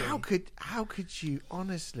 exactly. How could you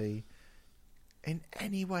honestly, in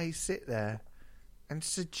any way, sit there and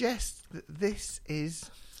suggest that this is?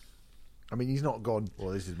 I mean, he's not gone,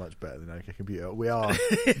 well, this is much better than OK Computer. We are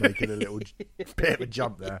making a little bit of a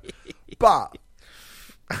jump there. But,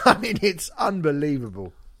 I mean, it's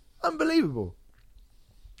unbelievable. Unbelievable.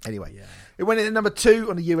 Anyway, It went in at number 2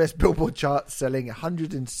 on the US Billboard chart, selling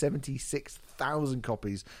 176,000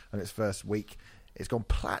 copies on its first week. It's gone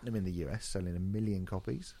platinum in the US, selling 1 million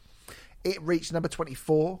copies. It reached number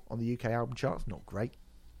 24 on the UK album charts. Not great.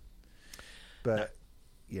 But...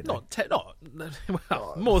 you know.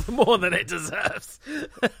 More than it deserves.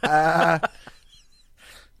 But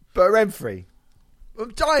Renfrey,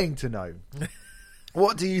 I'm dying to know,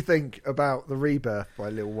 what do you think about The Rebirth by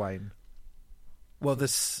Lil Wayne? Well,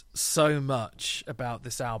 there's so much about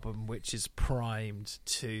this album which is primed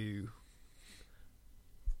to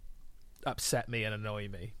upset me and annoy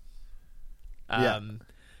me.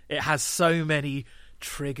 It has so many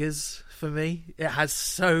triggers for me. It has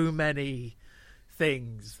so many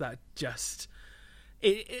things that just...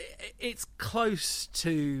 It's close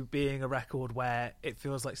to being a record where it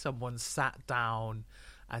feels like someone sat down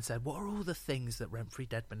and said, what are all the things that Renfrey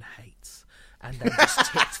Deadman hates? And then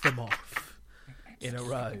just ticked them off in a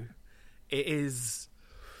row. It is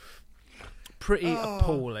pretty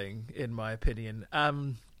appalling, in my opinion.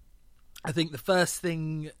 I think the first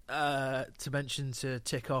thing to mention to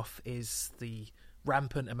tick off is the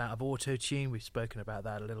rampant amount of auto-tune. We've spoken about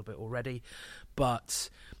that a little bit already, but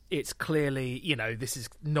it's clearly, this is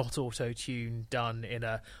not auto-tune done in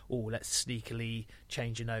let's sneakily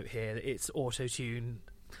change a note here. It's auto-tune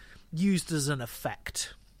used as an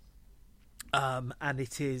effect, and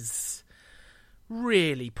it is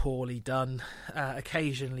really poorly done.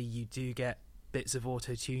 Occasionally you do get bits of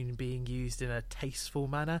auto-tune being used in a tasteful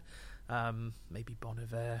manner, maybe Bon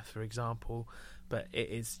Iver, for example, but it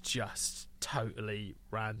is just totally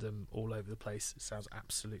random all over the place. It sounds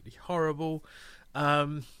absolutely horrible.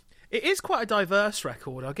 It is quite a diverse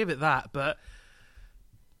record, I'll give it that, but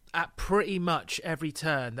at pretty much every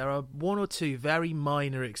turn, there are one or two very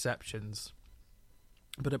minor exceptions,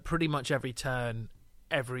 but at pretty much every turn,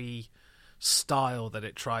 every style that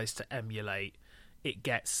it tries to emulate, it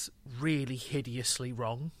gets really hideously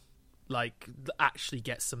wrong. Like, actually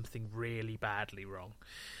gets something really badly wrong.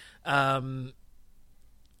 I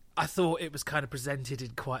thought it was kind of presented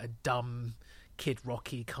in quite a dumb, Kid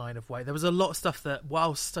Rocky kind of way. There was a lot of stuff that,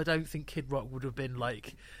 whilst I don't think Kid Rock would have been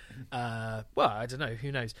like, I don't know,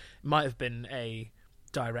 who knows? It might have been a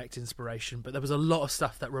direct inspiration, but there was a lot of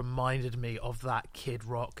stuff that reminded me of that Kid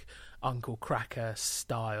Rock, Uncle Kracker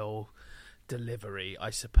style delivery, I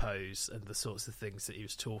suppose, and the sorts of things that he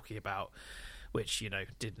was talking about, which,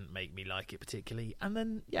 didn't make me like it particularly. And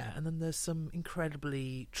then there's some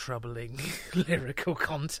incredibly troubling lyrical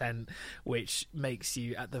content, which makes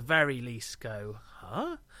you, at the very least, go,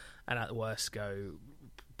 huh? And at the worst, go,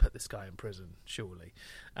 put this guy in prison, surely.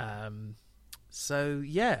 So,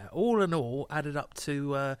 yeah, all in all, added up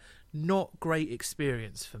to not great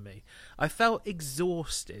experience for me. I felt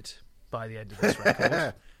exhausted by the end of this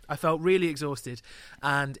record. I felt really exhausted,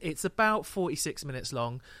 and it's about 46 minutes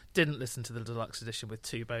long. Didn't listen to the deluxe edition with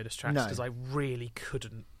 2 bonus tracks because I really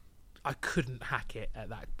couldn't hack it at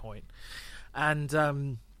that point. And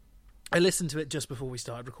I listened to it just before we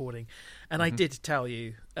started recording, and I did tell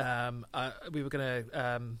you we were going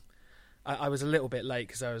to... I was a little bit late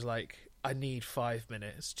because I was like, I need 5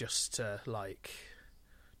 minutes just to,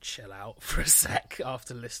 chill out for a sec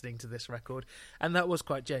after listening to this record, and that was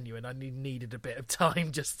quite genuine. I needed a bit of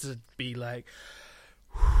time just to be like,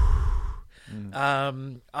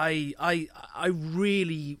 I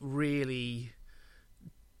really, really,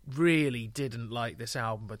 really didn't like this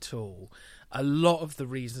album at all. A lot of the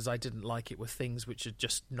reasons I didn't like it were things which are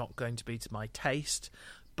just not going to be to my taste,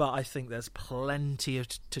 but I think there's plenty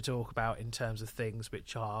to talk about in terms of things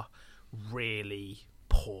which are really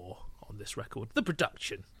poor on this record. The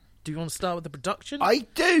production. Do you want to start with the production? I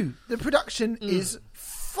do. The production is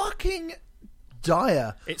fucking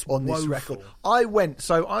dire on this record. I went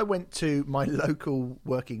to my local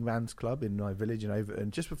working man's club in my village in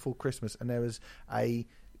Overton just before Christmas, and there was a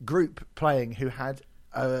group playing who had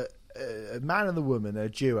a man and the woman, a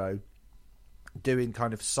duo, doing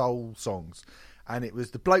kind of soul songs, and it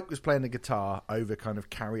was the bloke was playing the guitar over kind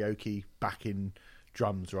of karaoke backing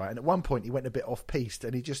drums, right? And at one point he went a bit off piste,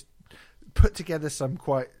 and he just put together some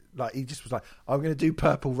quite he just was like, I'm going to do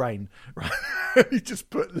Purple Rain, right? He just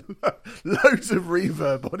put loads of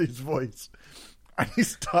reverb on his voice, and he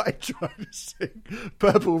started trying to sing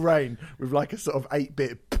Purple Rain with a sort of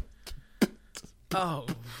 8-bit. Oh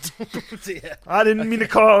dear! I didn't mean to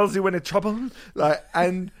cause you any trouble.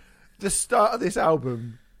 And the start of this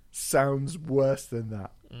album sounds worse than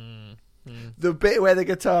that. The bit where the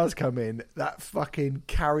guitars come in, that fucking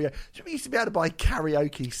karaoke. We used to be able to buy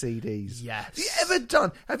karaoke CDs. Yes. Have you ever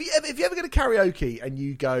done? If you ever go to karaoke and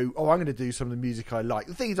you go, oh, I'm going to do some of the music I like.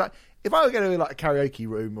 The thing is, if I were going to a karaoke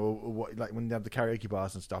room or what, when they have the karaoke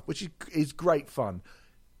bars and stuff, which is great fun.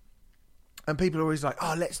 And people are always like,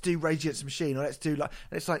 oh, let's do Rage Against the Machine, or let's do and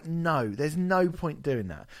it's like, no, there's no point doing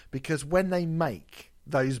that, because when they make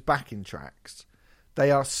those backing tracks,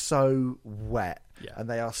 they are so wet. and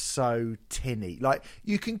they are so tinny. Like,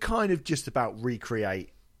 you can kind of just about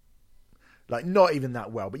recreate, like, not even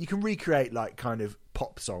that well, but you can recreate, like, kind of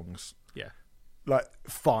pop songs. Yeah. Like,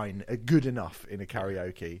 fine, good enough in a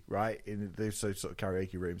karaoke, right? In those sort of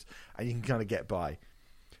karaoke rooms, and you can kind of get by.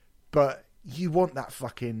 But you want that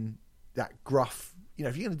gruff, you know,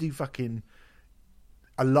 if you're going to do fucking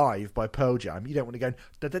Alive by Pearl Jam, you don't want to go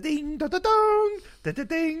da-da-ding, da-da-dong,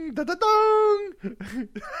 da-da-ding, da-da-dong.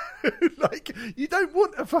 Like, you don't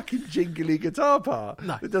want a fucking jingly guitar part.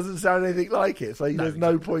 No. It doesn't sound anything like it, so there's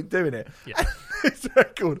no point doing it. Yeah. This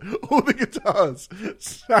record, all the guitars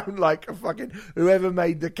sound like a fucking... Whoever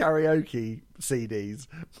made the karaoke CDs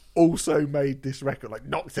also made this record, like,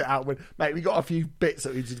 knocked it out. Mate, we got a few bits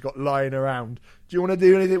that we just got lying around. Do you want to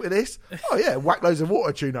do anything with this? Oh, yeah, whack loads of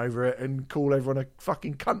auto-tune over it and call everyone a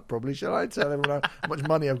fucking cunt, probably, shall I? Tell everyone how much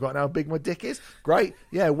money I've got and how big my dick is? Great.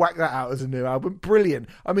 Yeah, whack that out as a new album. Brilliant.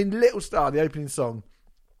 I mean, Little Star, the opening song,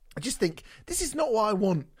 I just think, this is not what I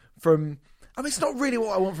want from... I mean, it's not really what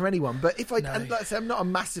I want from anyone, but if and like I say, I'm not a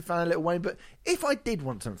massive fan of Lil Wayne, but if I did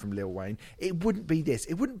want something from Lil Wayne, it wouldn't be this.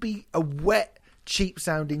 It wouldn't be a wet,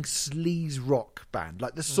 cheap-sounding sleaze rock band,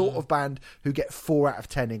 like the sort of band who get 4 out of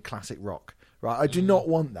 10 in classic rock, right? I do not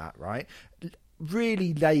want that, right?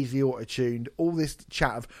 Really lazy auto-tuned, all this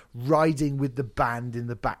chat of riding with the band in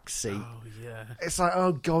the back seat. Oh, yeah. It's like,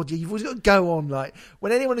 oh, God, yeah, you've always got to go on, like,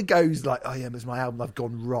 when anyone goes, like, oh, yeah, it's my album, I've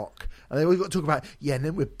gone rock. And then we've got to talk about, yeah, and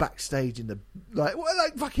then we're backstage in the, like, well,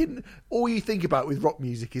 like, fucking, all you think about with rock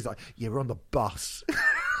music is, like, yeah, we're on the bus.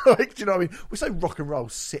 Like, do you know what I mean? We're so rock and roll,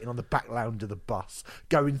 sitting on the back lounge of the bus,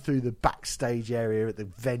 going through the backstage area at the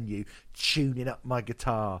venue, tuning up my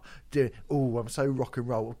guitar, doing, oh, I'm so rock and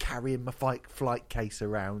roll, carrying my flight case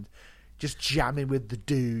around, just jamming with the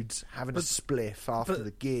dudes, having a spliff after the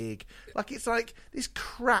gig. Like, it's like this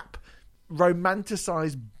crap,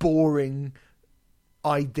 romanticised, boring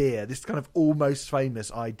idea, this kind of almost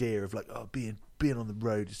famous idea of, like, oh, being on the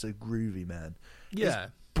road is so groovy, man. Yeah.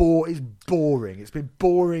 It's boring. It's been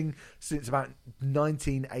boring since about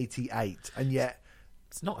 1988, and yet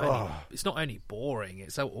it's not only boring.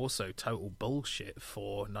 It's also total bullshit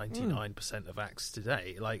for 99% of acts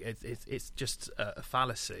today. Like it's just a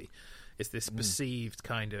fallacy. It's this perceived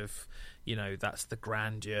kind of, you know, that's the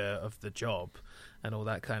grandeur of the job and all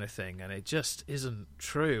that kind of thing, and it just isn't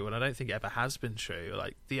true. And I don't think it ever has been true.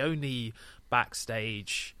 Like, the only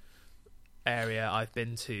backstage area I've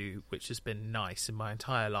been to which has been nice in my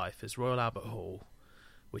entire life is Royal Albert Hall,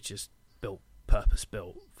 which is purpose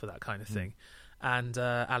built for that kind of thing, and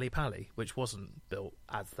Ali Pali, which wasn't built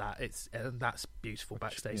as that. That's beautiful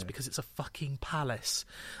backstage because it's a fucking palace.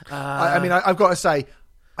 I mean, I've got to say,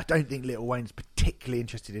 I don't think Lil Wayne's particularly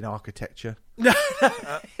interested in architecture.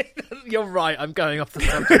 You're right. I'm going off the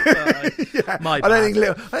subject. Yeah, I don't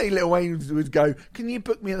think Lil Wayne would go, can you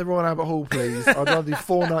book me at the Royal Albert Hall, please? I'd rather do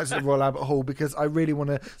 4 nights at the Royal Albert Hall because I really want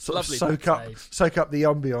to sort of soak up the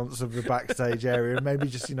ambience of the backstage area and maybe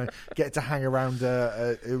just, you know, get to hang around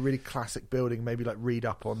a really classic building, maybe like read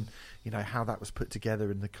up on, you know, how that was put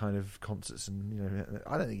together and the kind of concerts, and, you know,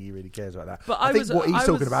 I don't think he really cares about that. But I think what he's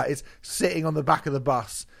talking about is sitting on the back of the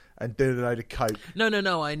bus and doing a load of coke.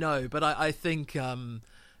 No, I know, but I think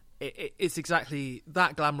it's exactly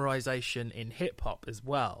that glamorization in hip hop as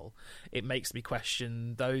well. It makes me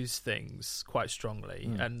question those things quite strongly,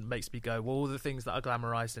 and makes me go, well, all the things that are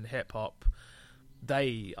glamorized in hip hop,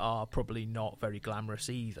 they are probably not very glamorous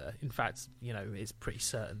either. In fact, you know, it's pretty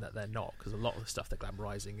certain that they're not, because a lot of the stuff they're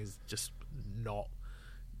glamorizing is just not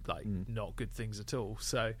not good things at all.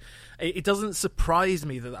 So it doesn't surprise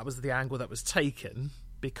me that was the angle that was taken,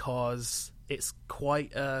 because it's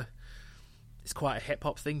quite a hip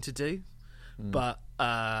hop thing to do. But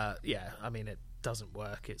yeah, I mean, it doesn't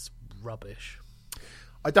work. It's rubbish.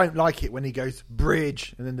 I don't like it when he goes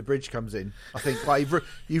bridge and then the bridge comes in. I think, well,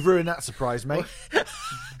 you've ruined that surprise, mate.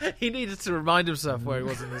 He needed to remind himself where he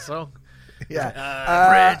was in the song.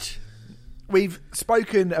 Yeah, bridge. We've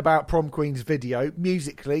spoken about Prom Queen's video.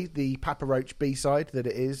 Musically, the Papa Roach B-side that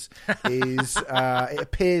it is it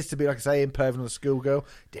appears to be, like I say, Impervin on the Schoolgirl.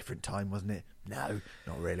 Different time, wasn't it? No,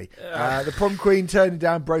 not really. The Prom Queen turned him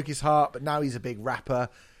down, broke his heart, but now he's a big rapper.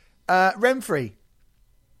 Remfry,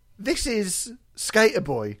 this is Skater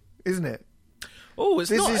Boy, isn't it? Oh,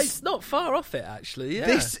 it's not far off it, actually. Yeah.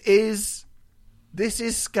 This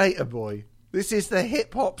is Skater Boy. This is the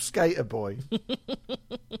hip hop Skater Boy.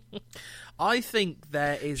 I think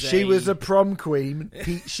there is. She was a prom queen.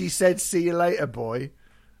 She said, "See you later, boy."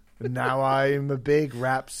 And now I'm a big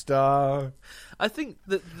rap star. I think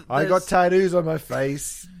that I got tattoos on my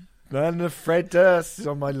face and a Fred Durst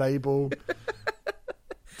on my label.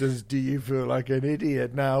 Do you feel like an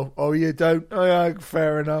idiot now? Oh, you don't? Oh, yeah,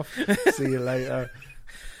 fair enough. See you later.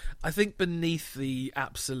 I think beneath the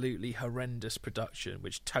absolutely horrendous production,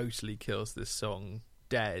 which totally kills this song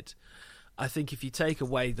dead, I think if you take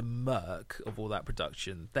away the murk of all that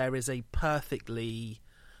production, there is a perfectly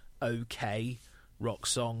okay rock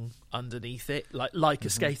song underneath it, like a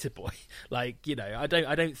Skater Boy. Like, you know, I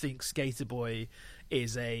don't think Skater Boy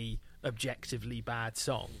is a objectively bad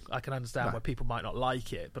song. I can understand why people might not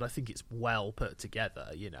like it, but I think it's well put together,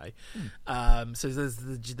 you know. So there's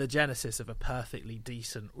the genesis of a perfectly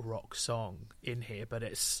decent rock song in here, but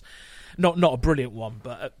it's not a brilliant one,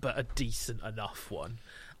 but a decent enough one.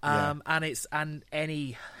 And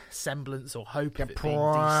any semblance or hope of it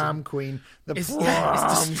being decent queen, is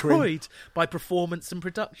destroyed by performance and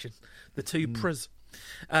production, the two pros.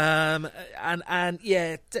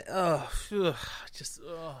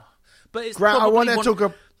 But it's I want to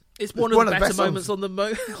talk. It's one of the better moments on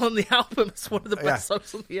the album. It's one of the best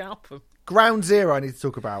songs on the album. Ground Zero, I need to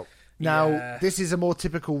talk about. Now, this is a more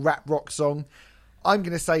typical rap rock song. I'm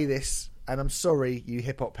going to say this, and I'm sorry, you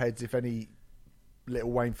hip hop heads, if any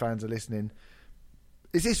Lil Wayne fans are listening.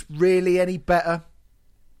 Is this really any better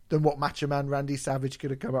than what Macho Man Randy Savage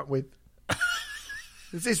could have come up with?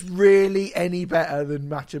 Is this really any better than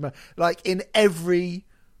Macho Man? Like, in every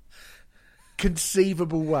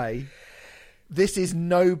conceivable way, this is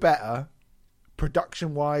no better,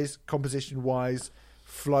 production-wise, composition-wise,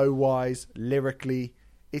 flow-wise, lyrically.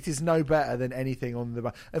 It is no better than anything on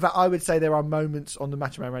the... In fact, I would say there are moments on the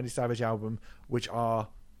Macho Man Randy Savage album which are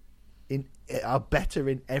better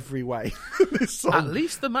in every way than this song. At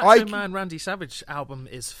least the Macho Man Randy Savage album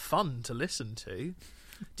is fun to listen to.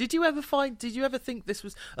 Did you ever think this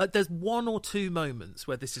was... there's one or two moments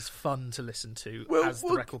where this is fun to listen to as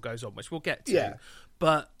the record goes on, which we'll get to. Yeah.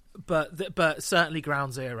 But certainly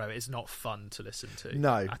Ground Zero is not fun to listen to.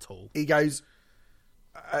 No. At all. He goes...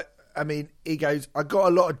 he goes, I got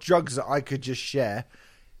a lot of drugs that I could just share.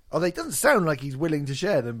 Although it doesn't sound like he's willing to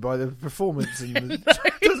share them by the performance. And it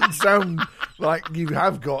doesn't sound like you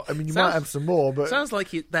have got... I mean, you might have some more, but... Sounds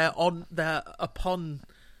like they're upon...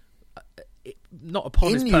 not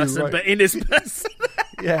upon his person, right? But in his person.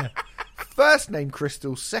 Yeah. First name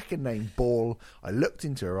Crystal, second name Ball. I looked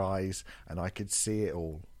into her eyes and I could see it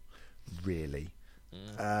all. Really?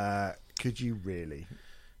 Could you really?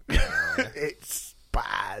 It's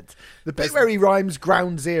bad. The bit where he rhymes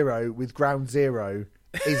Ground Zero with Ground Zero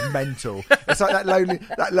is mental. It's like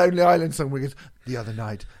that Lonely Island song where he goes, the other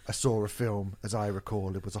night I saw a film, as I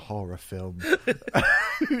recall, it was a horror film.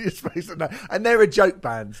 You're supposed to know. And they're a joke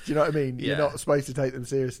band, do you know what I mean? Yeah. You're not supposed to take them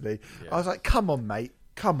seriously. Yeah. I was like, come on, mate,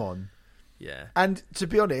 come on. Yeah. And to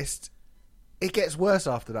be honest, it gets worse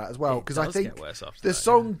after that as well, because I think the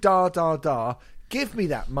song Da Da Da, give me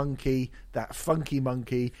that monkey, that funky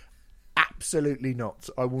monkey. Absolutely not.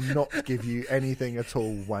 I will not give you anything at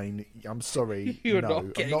all, Wayne. I'm sorry. You're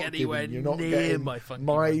not getting anywhere near my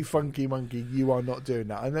funky monkey. You are not doing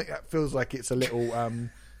that. I think that feels like it's a little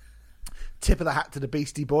tip of the hat to the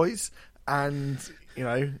Beastie Boys, and you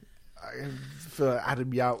know, for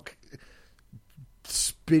Adam Yauch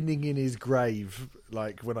spinning in his grave.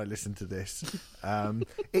 Like when I listen to this,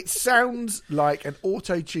 it sounds like an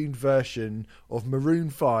auto-tuned version of Maroon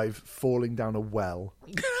 5 falling down a well.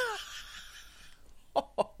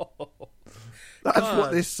 That's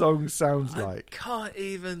what this song sounds like. I can't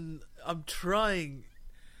even... I'm trying...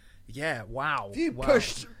 Yeah, wow. If you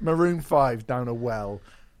pushed Maroon 5 down a well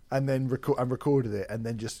and then recorded it and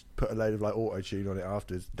then just put a load of like auto-tune on it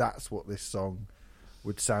afterwards, that's what this song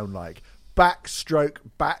would sound like. Backstroke.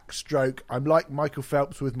 I'm like Michael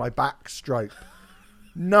Phelps with my backstroke.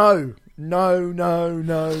 No.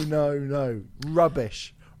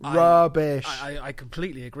 Rubbish. I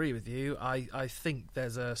completely agree with you. I think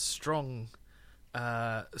there's a strong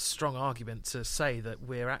argument to say that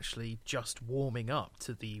we're actually just warming up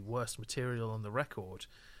to the worst material on the record.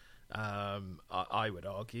 I would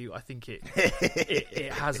argue. I think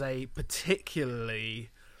it has a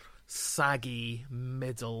particularly saggy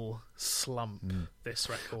middle slump, this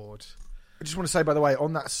record. I just want to say, by the way,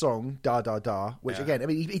 on that song, Da Da Da, which again, I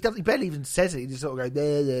mean, he barely even says it. He just sort of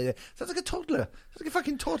goes, yeah. Sounds like a toddler. Sounds like a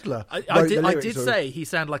fucking toddler. I did say he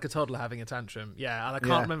sounded like a toddler having a tantrum. Yeah, and I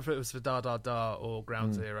can't remember if it was for Da Da Da or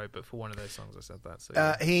Ground Zero, but for one of those songs I said that. So,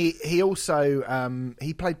 yeah. He also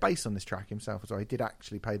he played bass on this track himself as well. He did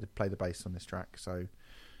actually play the bass on this track. So,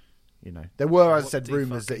 you know, there were, as I said,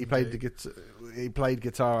 rumours that he played the guitar. He played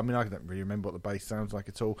guitar. I mean, I don't really remember what the bass sounds like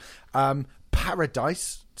at all.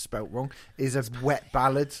 Paradise, spelt wrong, is a wet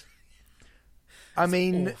ballad. I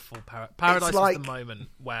mean, awful. Paradise was the moment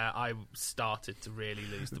where I started to really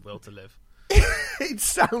lose the will to live. It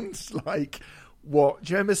sounds like what?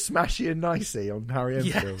 Do you remember Smashy and Nicey on Harry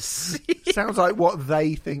Enfield? Yes. Sounds like what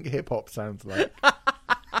they think hip hop sounds like.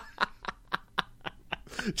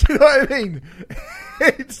 Do you know what I mean?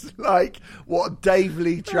 It's like what Dave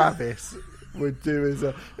Lee Travis would do as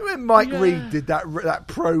a. When Mike Reed did that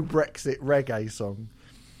pro Brexit reggae song,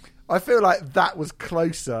 I feel like that was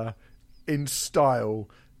closer in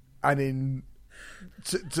style and in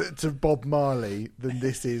to Bob Marley than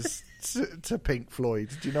this is to Pink Floyd.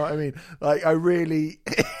 Do you know what I mean? Like, I really.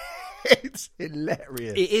 It's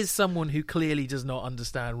hilarious. It is someone who clearly does not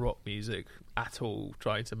understand rock music at all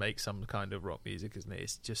trying to make some kind of rock music, isn't it?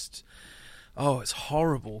 It's just, it's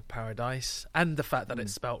horrible, Paradise. And the fact that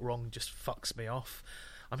it's spelt wrong just fucks me off.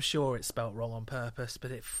 I'm sure it's spelt wrong on purpose, but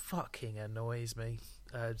it fucking annoys me.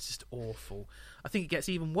 It's just awful. I think it gets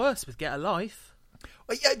even worse with Get a Life.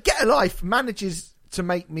 Well, yeah, Get a Life manages to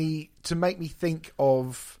make me think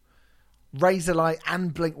of Razorlight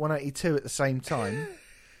and Blink-182 at the same time.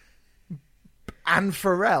 And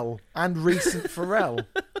Pharrell, and recent Pharrell.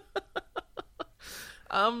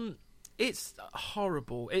 It's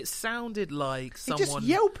horrible. It sounded like someone He's just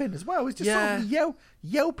yelping as well. He's just sort of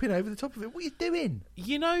yelping over the top of it. What are you doing?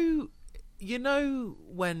 You know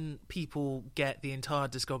when people get the entire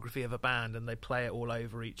discography of a band and they play it all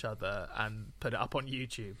over each other and put it up on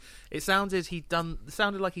YouTube. It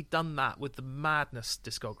sounded like he'd done that with the Madness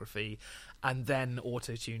discography and then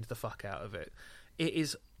auto-tuned the fuck out of it. It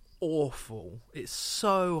is awful. It's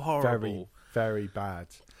so horrible. Very, very bad.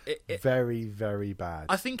 Very, very bad.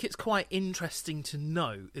 I think it's quite interesting to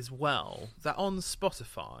note as well that on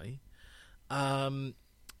Spotify,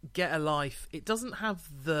 Get a Life, it doesn't have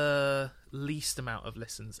the least amount of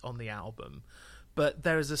listens on the album, but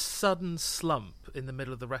there is a sudden slump in the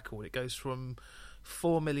middle of the record. It goes from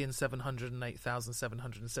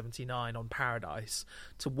 4,708,779 on Paradise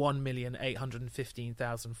to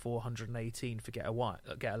 1,815,418 for Get a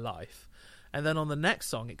Life. And then on the next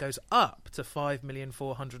song, it goes up to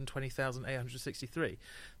 5,420,863.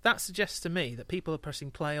 That suggests to me that people are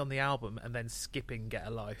pressing play on the album and then skipping Get a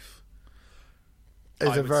Life.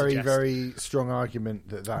 There's a very, very strong argument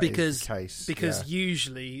that is the case. Because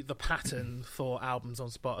usually the pattern for albums on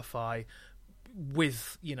Spotify,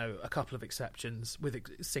 with a couple of exceptions, with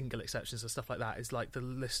single exceptions and stuff like that, is like the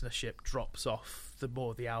listenership drops off the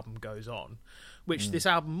more the album goes on, which this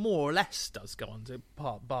album more or less does go on to,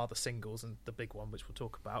 bar the singles and the big one which we'll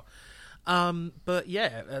talk about. But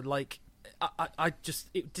yeah, I just,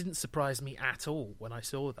 it didn't surprise me at all when I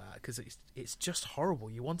saw that, because it's just horrible.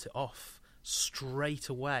 You want it off straight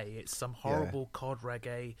away. It's some horrible cod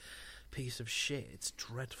reggae piece of shit. It's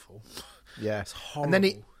dreadful. Yeah, it's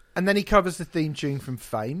horrible. And then he covers the theme tune from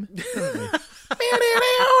Fame.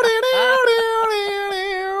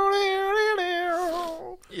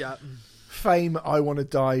 Yeah. Fame, I Want to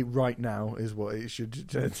Die Right Now is what it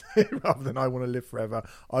should rather than I Want to Live Forever.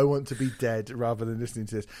 I want to be dead rather than listening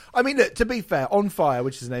to this. I mean, look, to be fair, On Fire,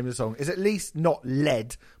 which is the name of the song, is at least not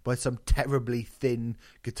led by some terribly thin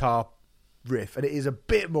guitar riff. And it is a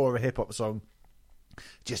bit more of a hip-hop song.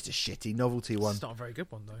 Just a shitty novelty one. It's not a very good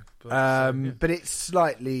one, though. But it's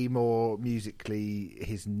slightly more musically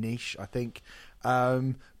his niche, I think.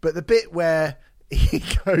 But the bit where he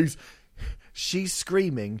goes, she's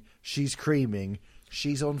screaming, she's creaming,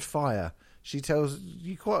 she's on fire. She tells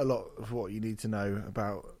you quite a lot of what you need to know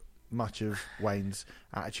about much of Wayne's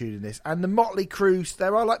attitude in this. And the Motley Crue,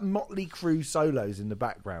 there are like Motley Crue solos in the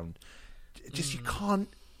background. Just you can't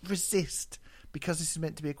resist, because this is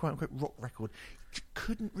meant to be a quote-unquote rock record. You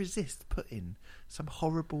couldn't resist putting some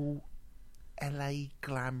horrible LA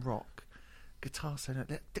glam rock guitar solo.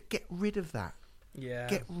 Get rid of that. Yeah.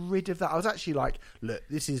 Get rid of that. I was actually like, look,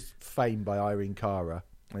 this is Fame by Irene Cara,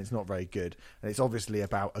 and it's not very good. And it's obviously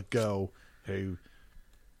about a girl who,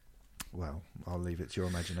 well, I'll leave it to your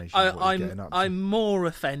imagination. I'm more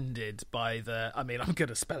offended by I'm going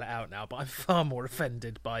to spell it out now, but I'm far more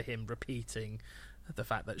offended by him repeating the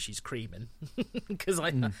fact that she's creaming, because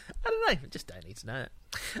I don't know, I just don't need to know it.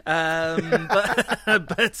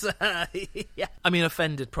 Yeah, I mean,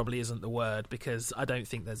 offended probably isn't the word, because I don't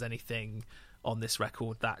think there's anything on this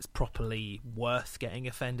record that's properly worth getting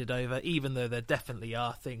offended over, even though there definitely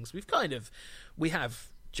are things we have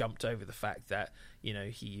jumped over the fact that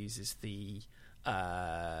he uses the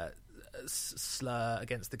slur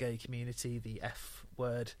against the gay community, the F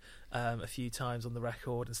word, a few times on the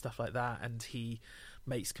record and stuff like that, and he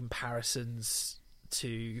makes comparisons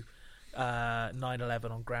to 9/11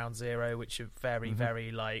 on Ground Zero, which are very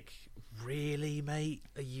very like, really, mate,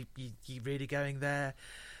 are you really going there?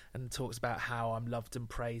 and talks about how I'm loved and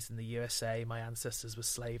praised in the USA. My ancestors were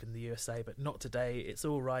slave in the USA, but not today. It's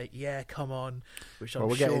all right. Yeah, come on. Which I'm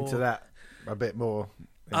we'll sure... get into that a bit more.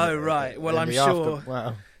 Right. Well, I'm sure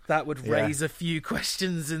that would raise a few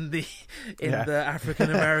questions in the African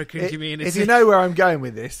American community. If you know where I'm going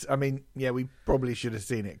with this, I mean, we probably should have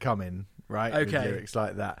seen it coming, right? Okay. With lyrics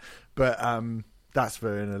like that, but that's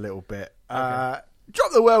for in a little bit. Okay.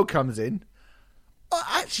 Drop the World comes in.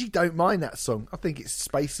 I actually don't mind that song. I think it's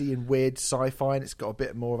spacey and weird sci-fi, and it's got a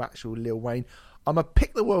bit more of actual Lil Wayne. I'm going to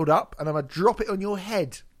pick the world up, and I'm going to drop it on your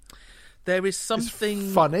head. There is something...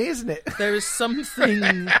 It's funny, isn't it? There is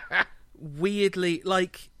something weirdly...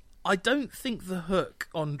 Like, I don't think the hook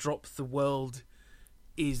on Drop the World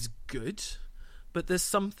is good, but there's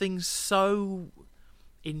something so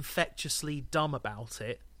infectiously dumb about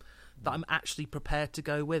it that I'm actually prepared to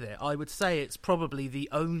go with it. I would say it's probably the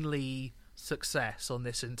only... success on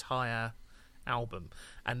this entire album,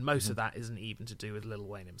 and most of that isn't even to do with Lil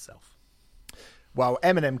Wayne himself. Well,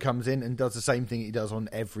 Eminem comes in and does the same thing he does on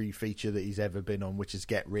every feature that he's ever been on, which is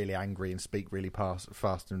get really angry and speak really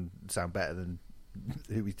fast and sound better than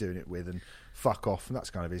who he's doing it with and fuck off, and that's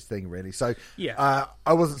kind of his thing, really. So I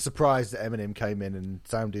wasn't surprised that Eminem came in and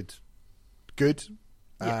sounded good.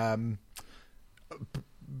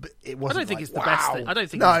 But it wasn't. I don't think like, it's the best thing. I don't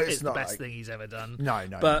think it's the best thing he's ever done. No.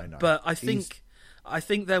 But I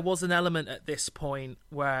think there was an element at this point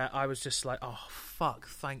where I was just like, oh fuck,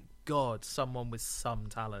 thank God, someone with some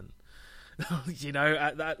talent.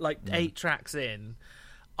 At that 8 tracks in,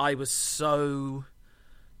 I was so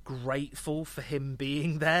grateful for him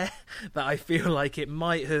being there that I feel like it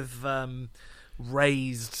might have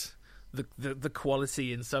raised the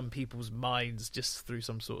quality in some people's minds just through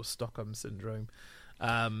some sort of Stockholm syndrome.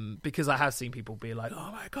 Because I have seen people be like,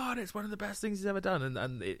 "Oh my God, it's one of the best things he's ever done,"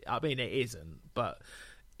 and it isn't, but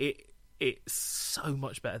it's so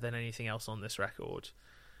much better than anything else on this record.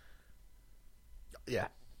 Yeah.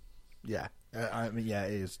 I mean,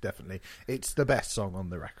 it is definitely. It's the best song on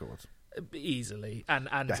the record, easily, and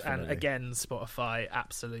again, Spotify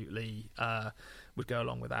absolutely would go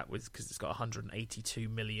along with that, because it's got 182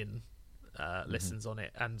 million listens on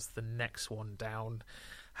it, and the next one down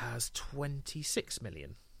has 26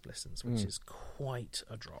 million listens, which is quite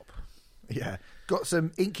a drop. Yeah. Got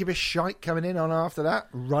some Incubus shite coming in on after that.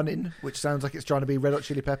 Running, which sounds like it's trying to be Red Hot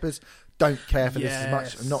Chili Peppers. Don't care for this as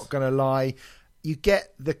much. I'm not going to lie. You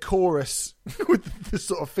get the chorus with the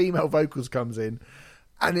sort of female vocals comes in,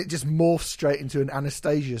 and it just morphs straight into an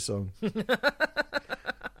Anastasia song. And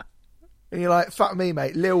you're like, fuck me,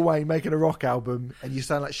 mate. Lil Wayne making a rock album, and you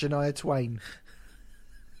sound like Shania Twain.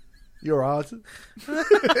 You're hard.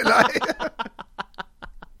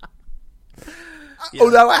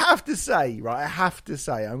 Although I have to say,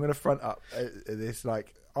 I'm going to front up this.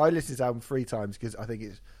 Like, I listened to this album 3 times because I think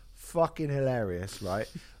it's fucking hilarious, right?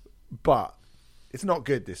 But it's not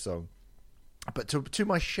good, this song. But to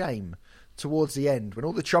my shame, towards the end, when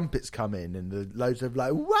all the trumpets come in and the loads of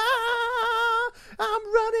like, wow,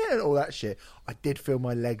 I'm running, and all that shit, I did feel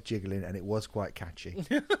my leg jiggling, and it was quite catchy.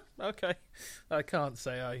 Okay, I can't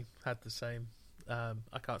say I had the same.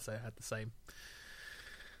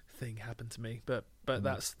 Thing happen to me, but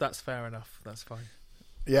that's fair enough. That's fine.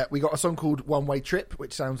 Yeah, we got a song called One Way Trip,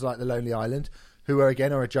 which sounds like The Lonely Island, who are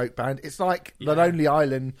a joke band. It's like The Lonely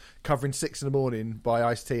Island covering 6 in the Morning by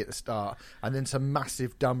Ice-T at the start, and then some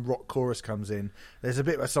massive dumb rock chorus comes in. There's a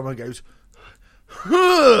bit where someone goes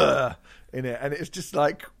in it, and it's just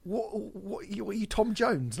like, what are you, Tom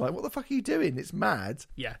Jones? Like, what the fuck are you doing? It's mad.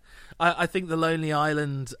 Yeah, I think the Lonely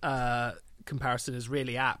Island comparison is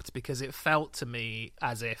really apt, because it felt to me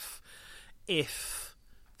as if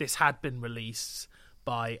this had been released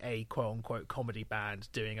by a quote-unquote comedy band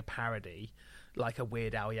doing a parody, like a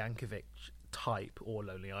Weird Al Yankovic type or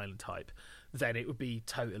Lonely Island type, then it would be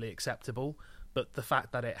totally acceptable. But the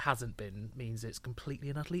fact that it hasn't been means it's completely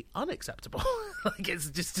and utterly unacceptable. Like, it's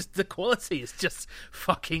just the quality is just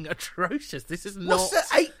fucking atrocious. This is not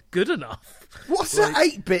good enough. What's that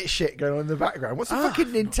 8-bit shit going on in the background? What's the fucking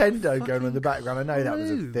Nintendo going on in the background? I know that was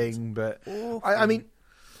a thing, but I mean,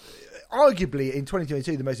 arguably in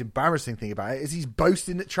 2022, the most embarrassing thing about it is he's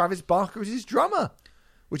boasting that Travis Barker is his drummer,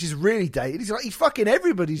 which is really dated. He's fucking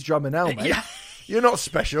everybody's drummer now, mate. Yeah. You're not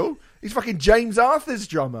special. He's fucking James Arthur's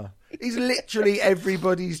drummer. He's literally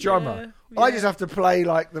everybody's drummer. Yeah. I just have to play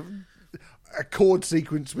like a chord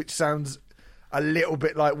sequence which sounds a little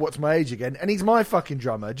bit like What's My Age Again, and he's my fucking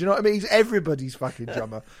drummer. Do you know what I mean? He's everybody's fucking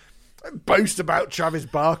drummer. Boast about Travis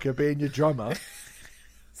Barker being your drummer.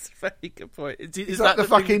 That's a very good point. Is that the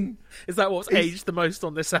fucking? Is that what's aged the most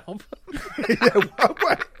on this album? Yeah, well,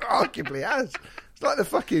 arguably has. It's like the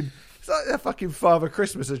fucking It's like the fucking Father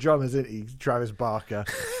Christmas of drummers, isn't he, Travis Barker?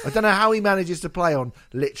 I don't know how he manages to play on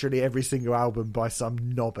literally every single album by some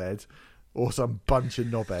knobhead or some bunch of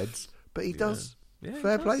knobheads, but he does. Yeah,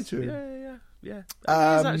 Fair play to him. Yeah.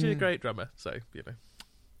 He's actually a great drummer, so,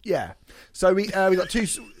 Yeah. So we got two...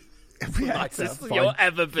 Nicest you'll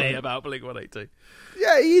ever be about Blink-182.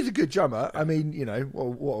 Yeah, he is a good drummer. I mean,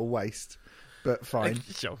 what a waste, but fine.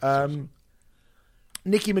 Sure.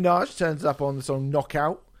 Nicki Minaj turns up on the song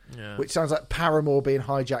Knockout, Yeah. which sounds like Paramore being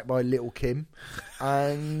hijacked by Little Kim.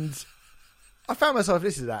 And I found myself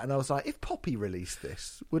listening to that and I was like, if Poppy released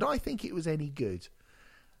this, would I think it was any good?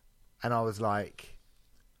 And I was like,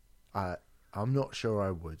 I'm not sure I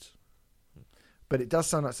would. But it does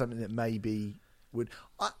sound like something that maybe would...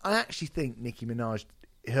 I actually think Nicki Minaj,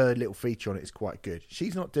 her little feature on it is quite good.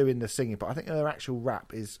 She's not doing the singing, but I think her actual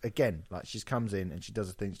rap is, again, like she comes in and she does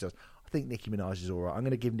the things she does. I think Nicki Minaj is all right. I'm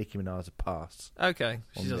going to give Nicki Minaj a pass. Okay.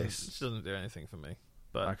 She this. doesn't do anything for me.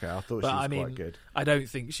 But Okay, I thought she was quite good. I don't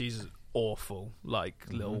think she's awful like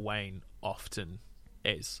Lil Wayne often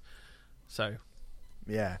is. So...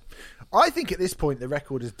 Yeah. I think at this point the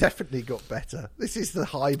record has definitely got better. This is the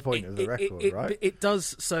high point of the record, right? It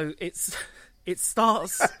does. So it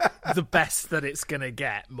starts the best that it's going to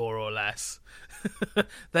get, more or less.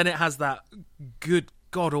 Then it has that good,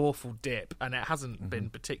 god-awful dip, and it hasn't been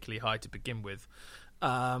particularly high to begin with.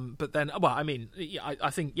 But then, well, I mean, I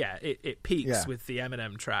think, it peaks with the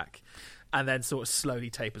Eminem track, and then sort of slowly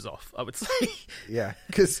tapers off, I would say. Yeah,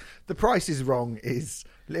 because The Price Is Wrong is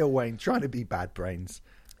Lil Wayne trying to be Bad Brains.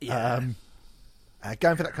 Yeah.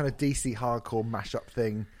 Going for that kind of DC hardcore mashup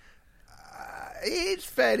thing. It's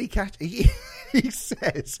fairly catchy. He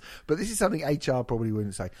says, but this is something HR probably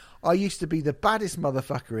wouldn't say. I used to be the baddest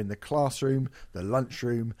motherfucker in the classroom, the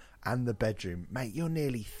lunchroom, and the bedroom. Mate, you're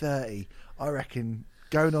nearly 30. I reckon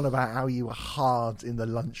going on about how you were hard in the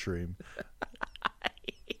lunchroom.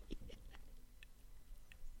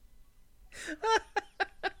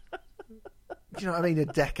 Do you know what I mean? A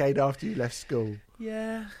decade after you left school.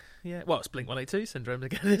 Yeah. Well, it's Blink-182 syndrome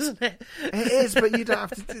again, isn't it? It is, but you don't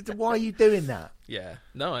have to. Why are you doing that? Yeah.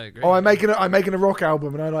 No, I agree. Oh, I'm making a rock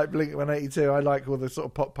album, and I like Blink-182. I like all the sort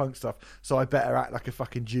of pop punk stuff, so I better act like a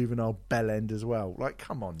fucking juvenile bellend as well. Like,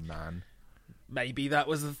 come on, man. Maybe that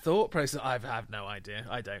was the thought process. I have no idea.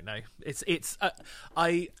 I don't know. It's.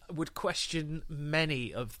 I would question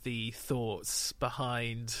many of the thoughts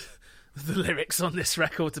behind the lyrics on this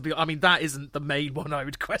record. I mean, that isn't the main one I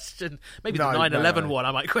would question. Maybe the 9/11 one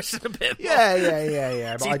I might question a bit more.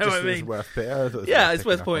 Yeah. But I just thought it was worth it. Yeah, it's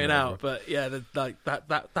worth pointing out. But yeah,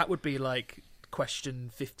 that would be like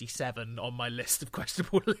question 57 on my list of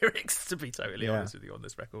questionable lyrics. To be totally honest with you, on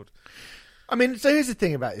this record. I mean, so here's the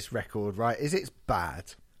thing about this record, right? Is it's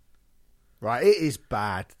bad, right? It is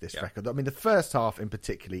bad. This record. I mean, the first half in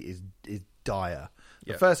particular is dire.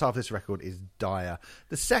 The first half of this record is dire.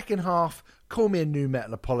 The second half, call me a new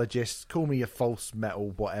metal apologist, call me a false metal,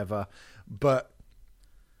 whatever. But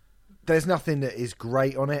there's nothing that is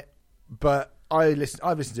great on it. But I've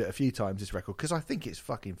listened to it a few times, this record, because I think it's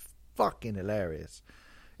fucking hilarious.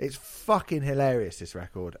 It's fucking hilarious, this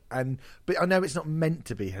record. But I know it's not meant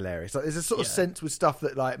to be hilarious. Like, there's a sort of sense with stuff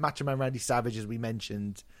that, like, Macho Man Randy Savage, as we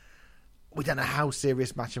mentioned, we don't know how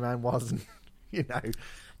serious Macho Man was, and, you know.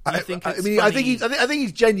 I think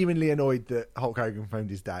he's genuinely annoyed that Hulk Hogan phoned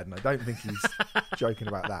his dad, and I don't think he's joking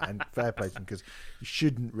about that. And fair play to him, because you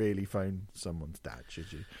shouldn't really phone someone's dad,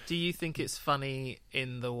 should you? Do you think it's funny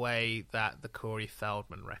in the way that the Corey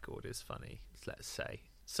Feldman record is funny? Let's say.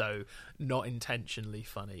 So not intentionally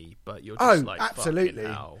funny, but you're just absolutely,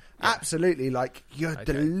 absolutely. Like you're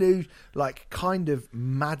like kind of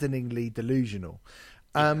maddeningly delusional.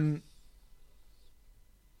 But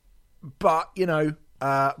you know,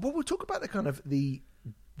 we'll talk about the kind of the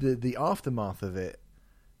aftermath of it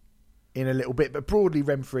in a little bit. But broadly,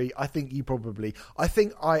 Remfry, I think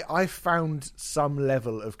I found some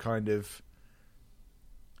level of kind of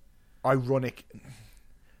ironic.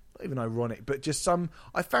 Even ironic, but just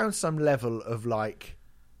I found some level of like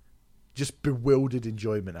just bewildered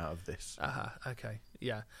enjoyment out of this. Okay.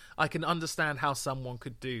 Yeah. I can understand how someone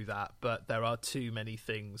could do that, but there are too many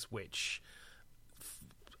things which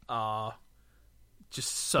are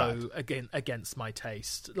just so against my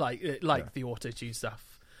taste. Like the auto-tune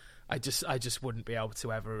stuff. I just wouldn't be able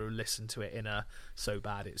to ever listen to it in a so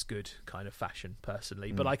bad it's good kind of fashion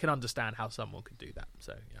personally, but I can understand how someone could do that.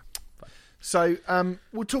 So, yeah. So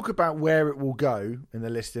we'll talk about where it will go in the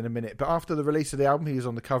list in a minute. But after the release of the album, he was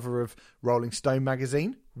on the cover of Rolling Stone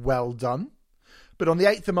magazine. Well done. But on the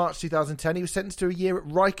 8th of March 2010, he was sentenced to a year at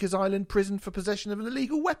Rikers Island prison for possession of an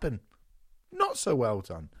illegal weapon. Not so well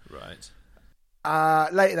done. Right.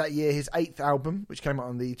 Later that year, his 8th album, which came out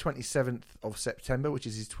on the 27th of September, which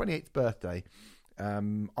is his 28th birthday,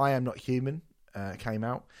 I Am Not Human, came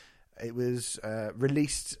out. It was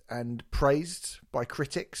released and praised by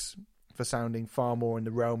critics for sounding far more in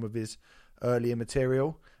the realm of his earlier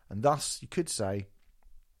material, and thus you could say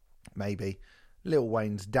maybe Lil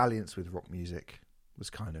Wayne's dalliance with rock music was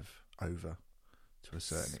kind of over to a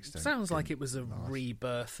certain extent. Sounds like it was a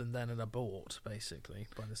rebirth and then an abort, basically,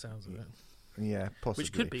 by the sounds of it. Yeah, possibly.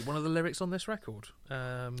 Which could be one of the lyrics on this record.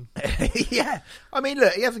 Yeah. I mean,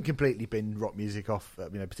 look, he hasn't completely been rock music off,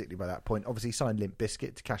 particularly by that point. Obviously, he signed Limp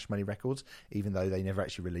Bizkit to Cash Money Records, even though they never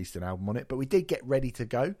actually released an album on it. But we did get Ready to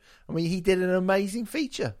Go. I mean, he did an amazing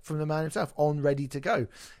feature from the man himself on Ready to Go.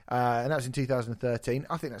 And that was in 2013.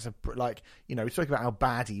 I think that's we talk about how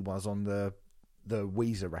bad he was on the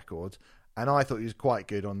Weezer record. And I thought he was quite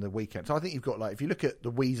good on The Weeknd. So I think you've got, if you look at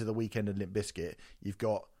the Weezer, The Weeknd and Limp Bizkit, you've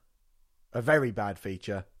got a very bad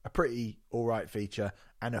feature, a pretty alright feature,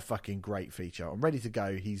 and a fucking great feature. I'm Ready to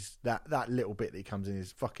Go. He's that little bit that he comes in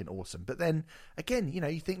is fucking awesome. But then again,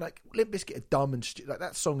 you think Limp Bizkit are dumb and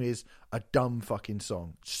that song is a dumb fucking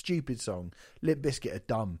song, stupid song. Limp Bizkit are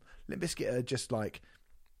dumb. Limp Bizkit are just thug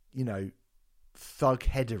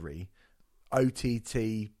headery, OTT.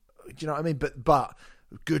 Do you know what I mean? But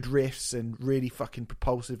good riffs and really fucking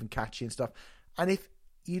propulsive and catchy and stuff. And if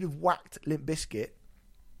you'd have whacked Limp Bizkit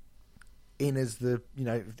in as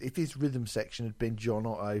if his rhythm section had been John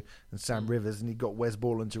Otto and Sam Rivers and he got Wes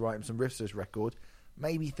Borland to write him some riffs for his record,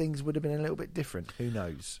 maybe things would have been a little bit different. Who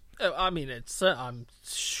knows? I mean, I'm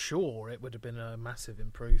sure it would have been a massive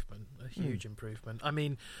improvement, a huge improvement. I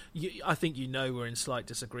mean, I think we're in slight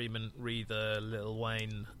disagreement re the Lil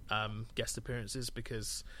Wayne guest appearances,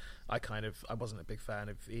 because I wasn't a big fan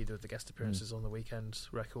of either of the guest appearances on the Weeknd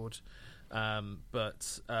record,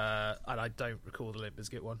 but I don't recall the Limp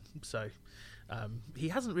Bizkit one, so he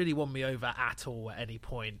hasn't really won me over at all at any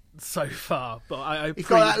point so far. But he's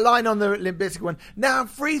got that line on the Limp Bizkit one. Now I'm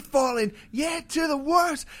free falling, yeah, to the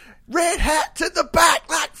worst. Red hat to the back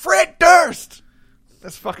like Fred Durst.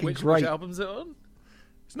 That's fucking great. Which album's it on?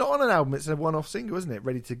 It's not on an album. It's a one-off single, isn't it?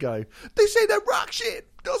 Ready to Go. They say that rock shit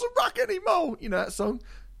doesn't rock anymore. You know that song?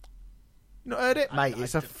 You not heard it, mate?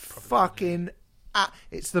 It's a fucking.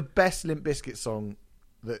 It's the best Limp Bizkit song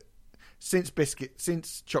that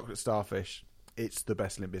since Chocolate Starfish. It's the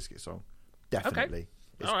best Limp Bizkit song, definitely. Okay.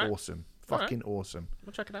 It's awesome, fucking awesome.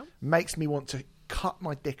 We'll check it out. Makes me want to cut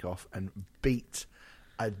my dick off and beat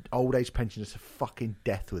an old age pensioner to fucking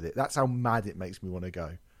death with it. That's how mad it makes me want to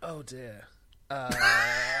go. Oh dear.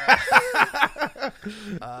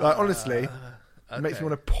 Honestly, it makes me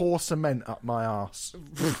want to pour cement up my arse.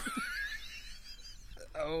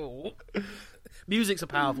 Oh, music's a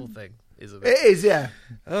powerful thing, isn't it? It is, yeah.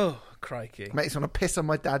 Oh, crikey! It makes me want to piss on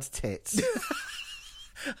my dad's tits.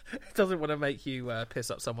 It doesn't want to make you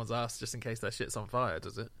piss up someone's ass just in case their shit's on fire,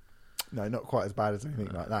 does it? No, not quite as bad as anything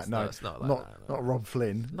like that. No, it's not like that. No. Not Rob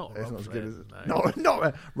Flynn. Not Rob as Flynn. Good as, no.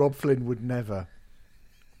 Not Rob Flynn would never.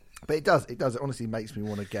 But it does. It honestly makes me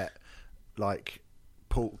want to get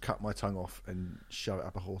cut my tongue off and shove it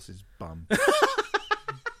up a horse's bum,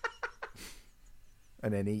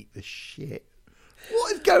 and then eat the shit.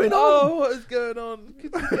 What is going on? Oh, what is going on?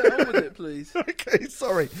 Could you get on with it, please? Okay,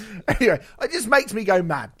 sorry. Anyway, it just makes me go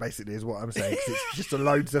mad, basically, is what I'm saying. 'Cause it's just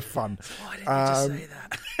loads of fun. Why didn't you just say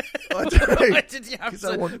that? I don't know. Why did you have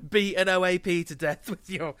to beat an OAP to death with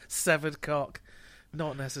your severed cock?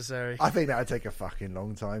 Not necessary. I think that would take a fucking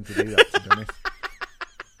long time to do that, to be honest.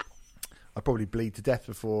 I'd probably bleed to death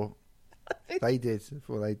before they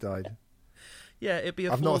died. Yeah, it'd be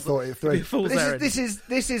a I've not thought it through.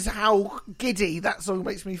 This is how giddy that song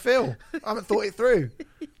makes me feel. I haven't thought it through.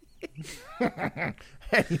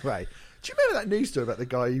 Anyway, do you remember that news story about the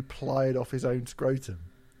guy who plied off his own scrotum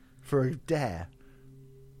for a dare?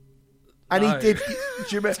 And he did. Do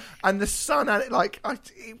you remember? And the sun had it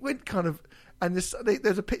it went kind of. And there's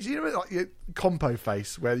a picture, like your compo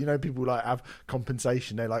face, where people have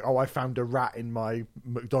compensation. They're like, "Oh, I found a rat in my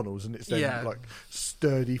McDonald's," and it's then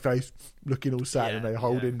sturdy face, looking all sad, and they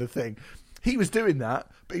hold in the thing. He was doing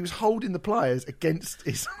that, but he was holding the pliers against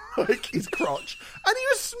his his crotch, and he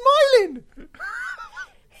was smiling.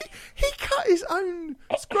 he cut his own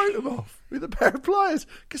scrotum off with a pair of pliers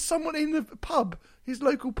because someone in the pub, his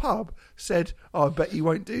local pub, said, "Oh, I bet you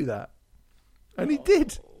won't do that," and he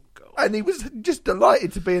did. And he was just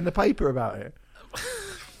delighted to be in the paper about it.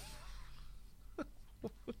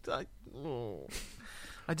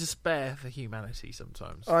 I despair for humanity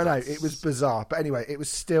sometimes. I know, it was bizarre. But anyway, it was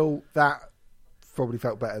still, that probably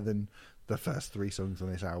felt better than the first 3 songs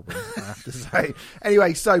on this album, I have to say.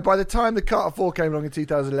 Anyway, so by the time the Carter 4 came along in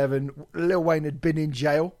 2011, Lil Wayne had been in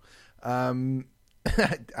jail. And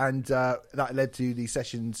that led to the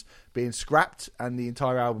sessions being scrapped, and the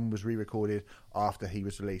entire album was re-recorded after he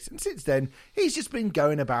was released. And since then, he's just been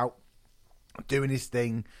going about doing his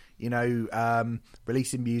thing,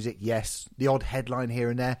 releasing music. Yes, the odd headline here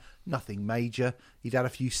and there, nothing major. He's had a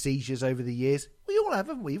few seizures over the years. We all have,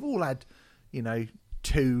 haven't we? We've all had,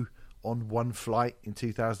 2 on one flight. In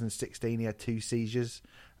 2016, he had 2 seizures.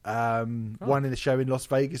 One in the show in Las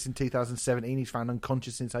Vegas in 2017. He's found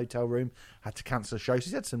unconscious in his hotel room, had to cancel a show. So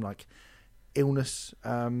he's had some illness.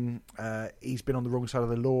 He's been on the wrong side of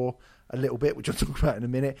the law a little bit, which I'll talk about in a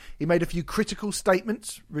minute. He made a few critical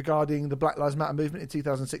statements regarding the Black Lives Matter movement in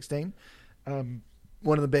 2016. One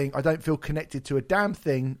of them being, "I don't feel connected to a damn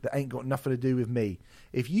thing that ain't got nothing to do with me.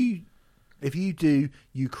 If you do,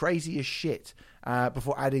 you crazy as shit."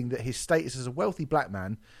 Before adding that his status as a wealthy black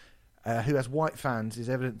man who has white fans is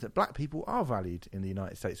evident that black people are valued in the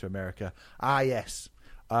United States of America. Yes.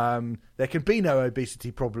 There can be no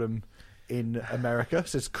obesity problem in America,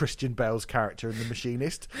 says Christian Bale's character in The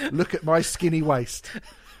Machinist. Look at my skinny waist.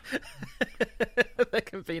 There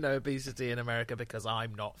can be no obesity in America because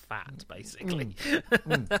I'm not fat, basically.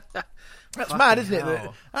 That's mad, isn't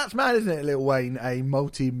it? That's mad, isn't it, Lil Wayne, a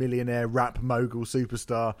multi-millionaire rap mogul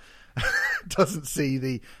superstar, doesn't see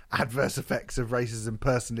the adverse effects of racism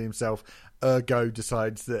personally himself, ergo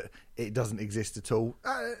decides that it doesn't exist at all.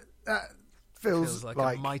 That feels like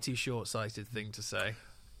a mighty short-sighted thing to say.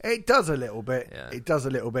 It does a little bit. Yeah. It does a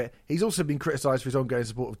little bit. He's also been criticised for his ongoing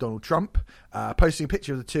support of Donald Trump, posting a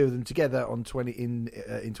picture of the two of them together in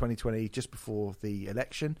 2020, just before the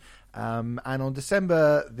election. And on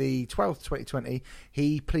December the 12th, 2020,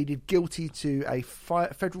 he pleaded guilty to a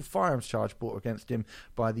federal firearms charge brought against him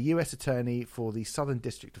by the U.S. Attorney for the Southern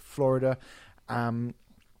District of Florida.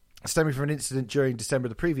 Stemming from an incident during December of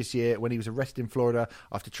the previous year when he was arrested in Florida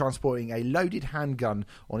after transporting a loaded handgun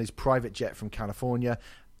on his private jet from California.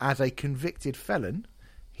 As a convicted felon,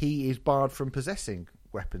 he is barred from possessing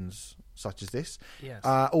weapons such as this. Yes.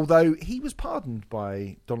 Although he was pardoned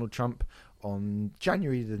by Donald Trump on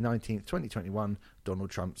January the 19th, 2021, Donald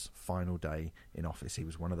Trump's final day in office. He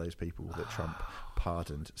was one of those people that Trump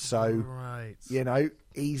pardoned. So, right.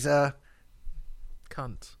 He's a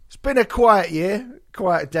cunt. It's been a quiet year,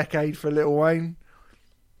 quiet decade for Lil Wayne.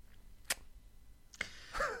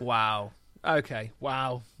 Wow. Okay.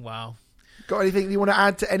 Wow. Got anything you want to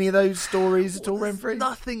add to any of those stories at all, Renfrey?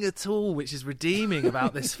 Nothing at all which is redeeming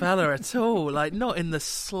about this fella at all. Like, not in the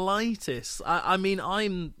slightest. I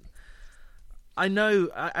know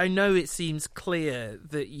it seems clear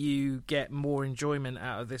that you get more enjoyment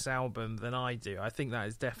out of this album than I do. I think that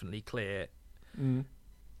is definitely clear.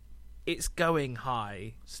 It's going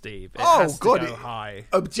high, Steve. It has to go high.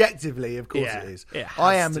 Objectively, of course it is. It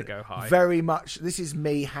has to go high. Very much. This is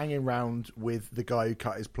me hanging around with the guy who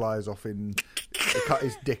cut his pliers off cut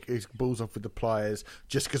his balls off with the pliers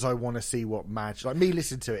just because I want to see what Madge. Like me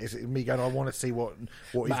listening to it is me going, I want to see what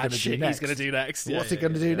he's going to do next. He's going to do next. What's he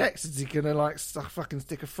going to do next? Is he going to fucking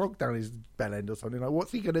stick a frog down his bell end or something? Like,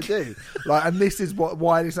 what's he going to do? And this is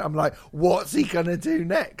I'm like, what's he going to do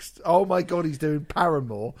next? Oh my god, he's doing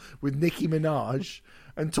Paramore with Nicki Minaj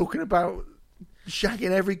and talking about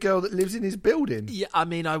shagging every girl that lives in his building. Yeah, I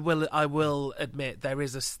mean, I will admit there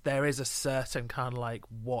is a certain kind of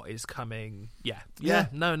what is coming. Yeah.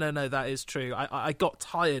 No, that is true. I got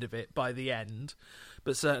tired of it by the end,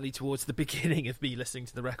 but certainly towards the beginning of me listening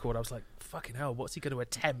to the record, I was like, fucking hell, what's he going to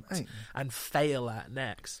attempt and fail at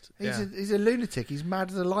next? He's a lunatic. He's mad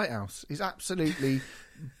as a lighthouse. He's absolutely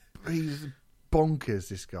he's bonkers,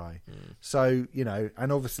 this guy. So,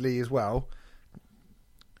 and obviously as well,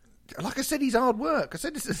 like I said, he's hard work. I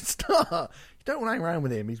said this at the start. You don't want to hang around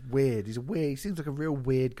with him. He's weird. He seems like a real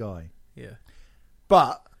weird guy. Yeah.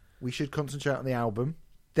 But we should concentrate on the album.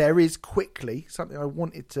 There is quickly something I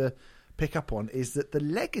wanted to pick up on, is that the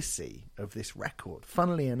legacy of this record,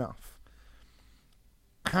 funnily enough,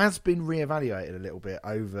 has been reevaluated a little bit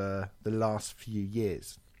over the last few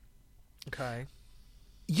years. Okay.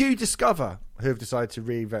 You Discover, who have decided to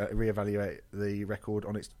reevaluate the record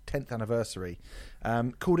on its 10th anniversary,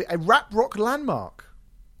 called it a rap rock landmark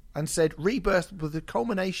and said Rebirth was the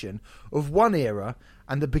culmination of one era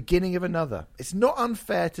and the beginning of another. It's not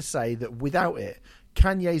unfair to say that without it,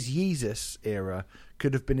 Kanye's Yeezus era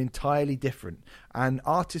could have been entirely different, and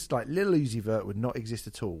artists like Lil Uzi Vert would not exist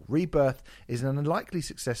at all. Rebirth is an unlikely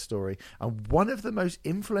success story and one of the most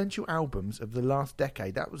influential albums of the last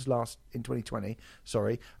decade. That was in 2020.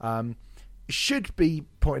 Sorry. Should be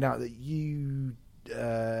pointing out that you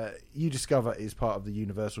You Discover is part of the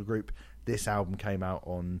Universal Group. This album came out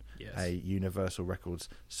on a Universal Records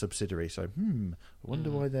subsidiary. So, I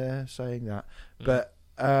wonder why they're saying that. But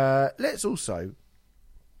let's also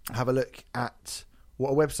have a look at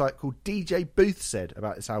what a website called DJ Booth said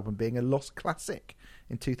about this album being a lost classic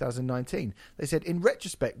in 2019. They said, in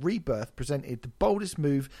retrospect, Rebirth presented the boldest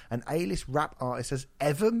move an A-list rap artist has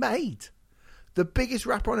ever made. The biggest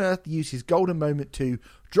rapper on earth used his golden moment to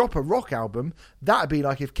drop a rock album. That'd be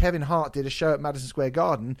like if Kevin Hart did a show at Madison Square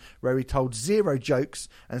Garden where he told 0 jokes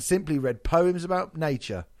and simply read poems about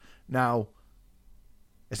nature. Now,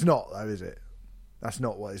 it's not, though, is it? That's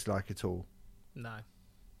not what it's like at all. No.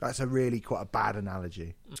 That's quite a bad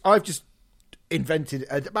analogy. I've just invented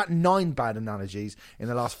about 9 bad analogies in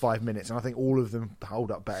the last 5 minutes, and I think all of them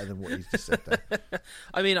hold up better than what he's just said there.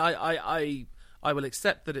 I mean, I will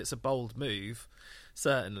accept that it's a bold move,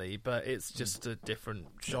 certainly, but it's just a different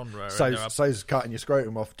genre. So's cutting your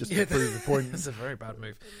scrotum off just to prove the point. It's a very bad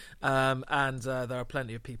move. And there are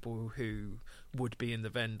plenty of people who would be in the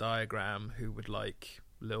Venn diagram who would like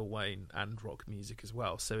Lil Wayne and rock music as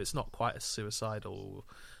well. So it's not quite as suicidal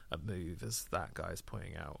a move as that guy's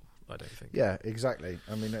pointing out, I don't think. Yeah, exactly.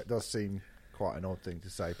 I mean, it does seem quite an odd thing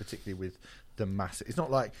to say, particularly with the massive... It's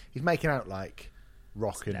not like he's making out like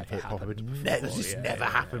rock and hip-hop. This has never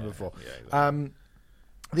happened before. Yeah, exactly.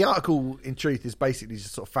 The article, in truth, is basically just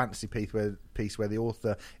a sort of fantasy piece where the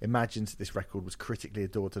author imagines that this record was critically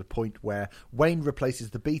adored to the point where Wayne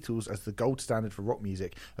replaces the Beatles as the gold standard for rock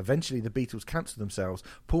music. Eventually, the Beatles cancel themselves.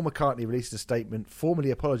 Paul McCartney releases a statement formally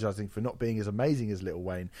apologising for not being as amazing as Lil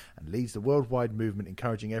Wayne and leads the worldwide movement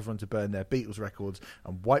encouraging everyone to burn their Beatles records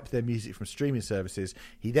and wipe their music from streaming services.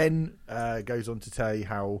 He then goes on to tell you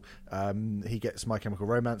how he gets My Chemical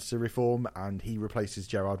Romance to reform and he replaces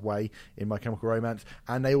Gerard Way in My Chemical Romance.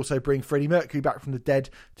 And they also bring Freddie Mercury back from the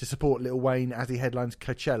dead to support Lil Wayne as he headlines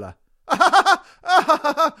Coachella. Oh,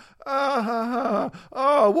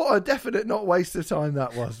 what a definite not waste of time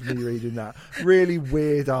that was, me reading that. Really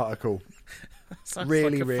weird article.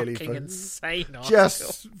 Really, like a really fucking insane article.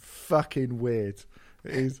 Just fucking weird.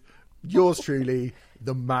 It is yours truly,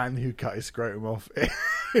 the man who cut his scrotum off.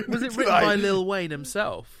 Was it written by Lil Wayne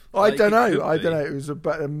himself? I don't know. It was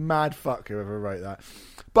a mad fuck whoever wrote that.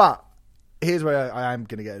 But here's where I am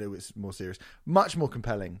going to get a little bit more serious. Much more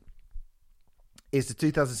compelling is the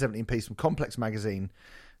 2017 piece from Complex Magazine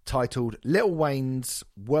titled Lil Wayne's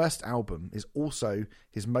Worst Album is Also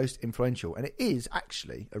His Most Influential. And it is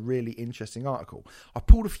actually a really interesting article. I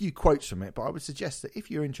pulled a few quotes from it, but I would suggest that if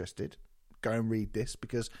you're interested, go and read this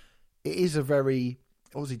because it is Ozzy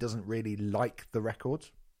doesn't really like the record,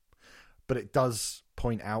 but it does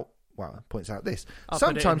point out this. I'll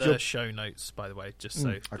sometimes put it in the show notes, by the way, just so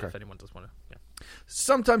if anyone does want to. Yeah.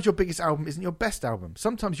 Sometimes your biggest album isn't your best album.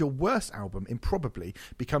 Sometimes your worst album, improbably,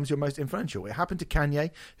 becomes your most influential. It happened to Kanye,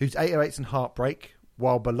 whose 808s and Heartbreak,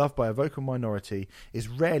 while beloved by a vocal minority, is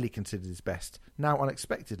rarely considered his best. Now,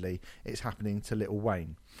 unexpectedly, it's happening to Lil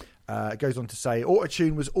Wayne. It goes on to say,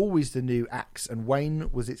 Autotune was always the new Axe and Wayne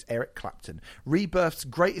was its Eric Clapton. Rebirth's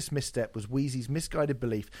greatest misstep was Wheezy's misguided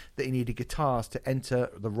belief that he needed guitars to enter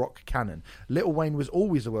the rock canon. Lil Wayne was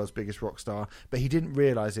always the world's biggest rock star, but he didn't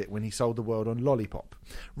realise it when he sold the world on Lollipop.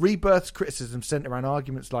 Rebirth's criticism centre around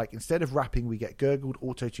arguments like, instead of rapping, we get gurgled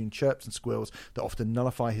Autotune chirps and squills that often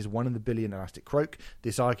nullify his 1 in a billion elastic croak.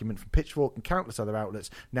 This argument from Pitchfork and countless other outlets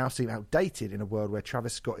now seem outdated in a world where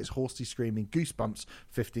Travis Scott is hoarsely screaming Goosebumps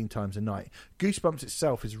 15 times a night. Goosebumps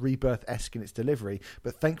itself is Rebirth-esque in its delivery,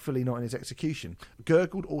 but thankfully not in its execution.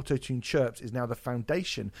 Gurgled autotune chirps is now the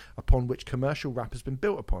foundation upon which commercial rap has been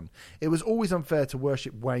built upon. It was always unfair to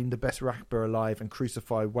worship Wayne, the best rapper alive, and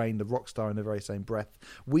crucify Wayne, the rock star, in the very same breath.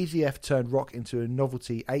 Weezy F turned rock into a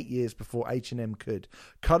novelty 8 years before H&M could.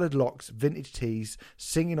 Coloured locks, vintage tees,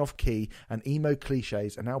 singing off key, and emo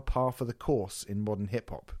cliches are now par for the course in modern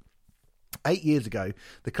hip-hop. 8 years ago,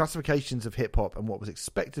 the classifications of hip-hop and what was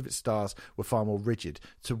expected of its stars were far more rigid.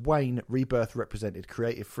 To Wayne, Rebirth represented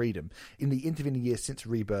creative freedom. In the intervening years since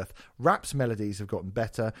Rebirth, rap's melodies have gotten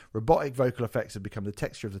better, robotic vocal effects have become the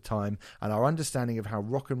texture of the time, and our understanding of how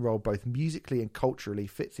rock and roll both musically and culturally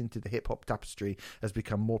fits into the hip-hop tapestry has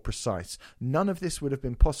become more precise. None of this would have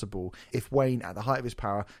been possible if Wayne, at the height of his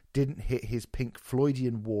power, didn't hit his Pink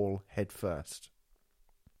Floydian wall head first.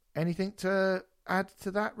 Anything to add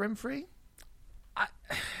to that, Remfry?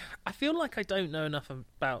 I feel like I don't know enough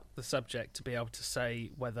about the subject to be able to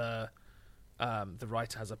say whether the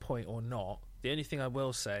writer has a point or not. The only thing I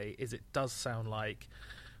will say is it does sound like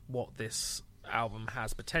what this album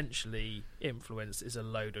has potentially influenced is a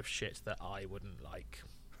load of shit that I wouldn't like.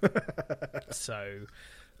 So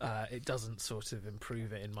it doesn't sort of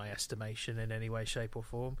improve it in my estimation in any way, shape or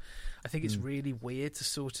form. I think it's really weird to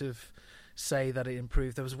sort of say that it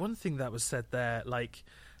improved. There was one thing that was said there, like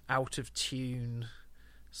out of tune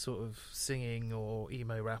sort of singing or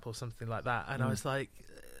emo rap or something like that, and I was like,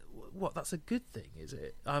 what, that's a good thing, is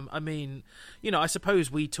it? I mean, you know, I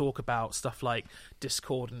suppose we talk about stuff like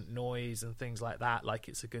discordant noise and things like that, like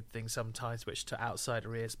it's a good thing sometimes, which to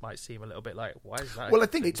outsider ears might seem a little bit like, why is that? Well, I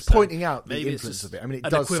think it's pointing out the influence of it. I mean, it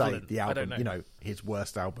does say the album, you know, his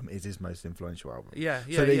worst album is his most influential album.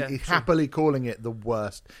 So he's happily calling it the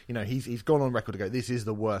worst. You know, he's gone on record to go, this is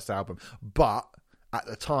the worst album. But at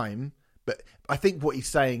the time, I think what he's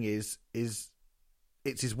saying is it's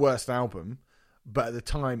his worst album. But at the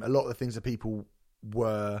time, a lot of the things that people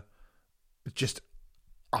were just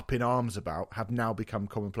up in arms about have now become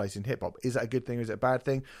commonplace in hip hop. Is that a good thing or is it a bad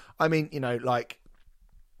thing? I mean, you know, like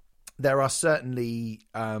there are certainly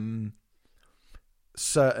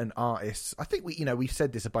certain artists. I think we've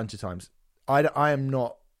said this a bunch of times. I am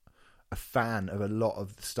not a fan of a lot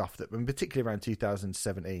of the stuff that, and particularly around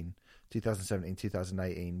 2017,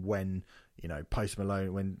 2018, when, you know, Post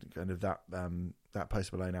Malone, when kind of that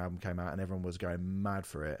Post Malone album came out and everyone was going mad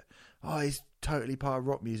for it. Oh, he's totally part of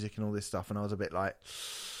rock music and all this stuff. And I was a bit like,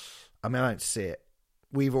 I mean, I don't see it.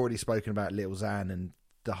 We've already spoken about Lil Xan and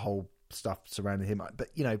the whole stuff surrounding him. But,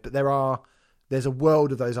 you know, there's a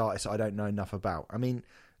world of those artists I don't know enough about. I mean,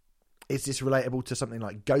 is this relatable to something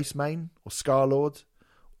like Ghostmane or Scarlord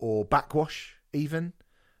or Backwash even?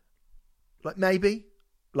 Like, maybe.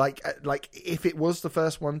 Like if it was the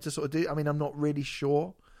first one to sort of do, I mean, I'm not really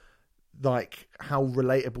sure, like, how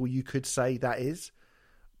relatable you could say that is,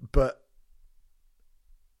 but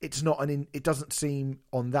it's not it doesn't seem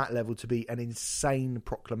on that level to be an insane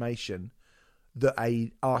proclamation that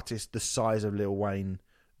a artist the size of Lil Wayne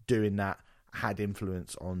doing that had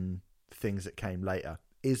influence on things that came later.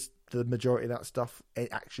 Is the majority of that stuff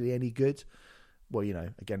actually any good? Well, you know,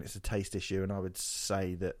 again, it's a taste issue, and I would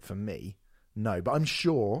say that for me, no. But I'm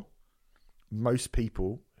sure most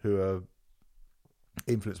people who are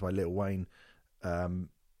influenced by Lil Wayne are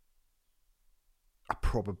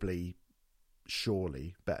probably,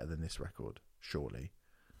 surely, better than this record. Surely.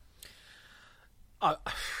 I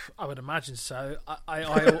would imagine so.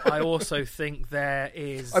 I also think there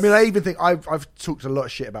is... I mean, I even think... I've talked a lot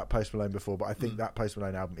of shit about Post Malone before, but I think that Post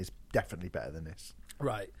Malone album is definitely better than this.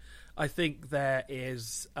 Right. I think there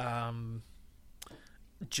is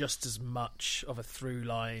just as much of a through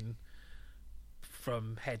line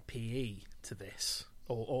from Head PE to this,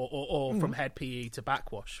 or from Head PE to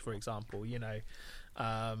Backwash, for example. You know,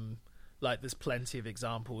 like there's plenty of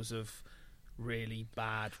examples of really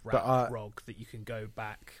bad rap prog that you can go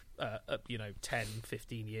back, 10,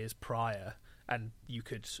 15 years prior, and you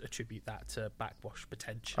could attribute that to Backwash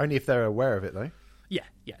potentially. Only if they're aware of it, though.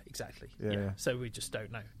 Yeah, exactly. Yeah. So we just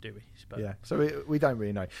don't know, do we? But, yeah, so we don't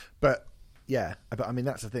really know. But yeah, but I mean,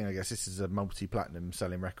 that's the thing, I guess. This is a multi-platinum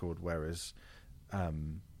selling record, whereas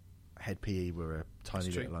Head PE were a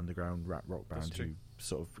tiny little underground rap rock band who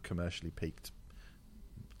sort of commercially peaked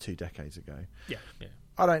 2 decades ago. Yeah.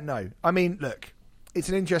 I don't know. I mean, look, it's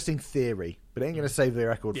an interesting theory, but it ain't going to save the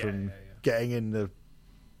record from getting in the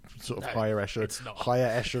sort of higher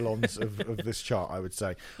echelons of this chart, I would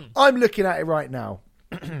say. I'm looking at it right now.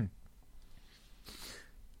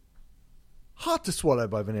 Hard to Swallow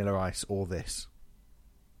by Vanilla Ice or this?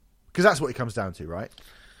 Because that's what it comes down to, right?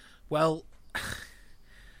 Well,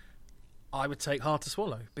 I would take Hard to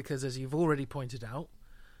Swallow, because as you've already pointed out,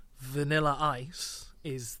 Vanilla Ice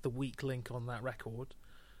is the weak link on that record.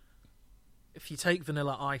 If you take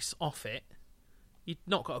Vanilla Ice off it, you've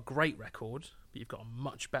not got a great record, but you've got a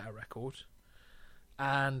much better record.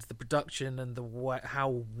 And the production and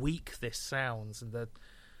how weak this sounds and the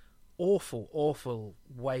awful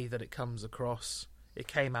way that it comes across. It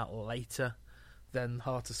came out later than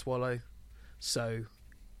Hard to Swallow, so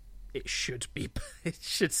it should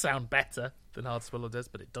sound better than Hard to Swallow does,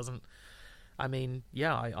 but it doesn't. I mean,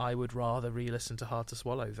 yeah, I would rather re-listen to Hard to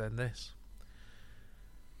Swallow than this.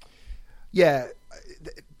 Yeah,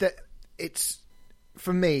 it's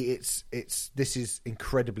for me. It's this is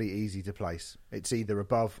incredibly easy to place. It's either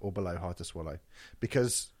above or below Hard to Swallow,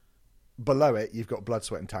 because below it you've got Blood,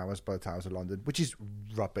 Sweat and Towers by the Towers of London, which is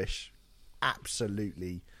rubbish,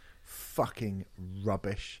 absolutely fucking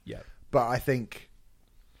rubbish. Yeah, but I think,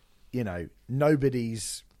 you know,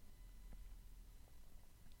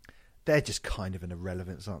 they're just kind of an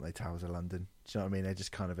irrelevance, aren't they, Towers of London? Do you know what I mean? They're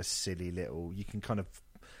just kind of a silly little... You can kind of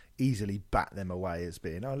easily bat them away as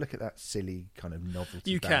being, oh, look at that silly kind of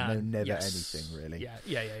novelty band. They're never anything, really.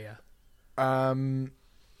 Yeah. And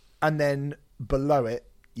then below it,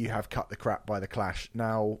 you have Cut the Crap by The Clash.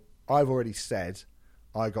 Now, I've already said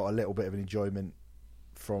I got a little bit of an enjoyment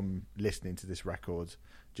from listening to this record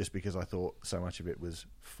just because I thought so much of it was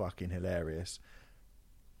fucking hilarious.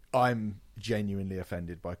 I'm genuinely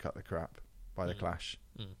offended by Cut the Crap by The Clash.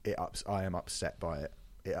 I am upset by it.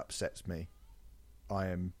 It upsets me. I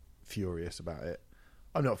am furious about it.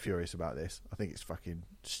 I'm not furious about this. I think it's fucking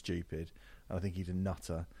stupid. I think he's a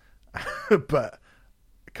nutter. But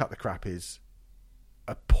Cut the Crap is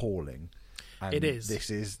appalling. And it is.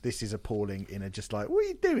 This is appalling in a just like, what are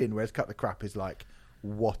you doing? Whereas Cut the Crap is like,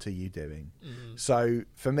 what are you doing? So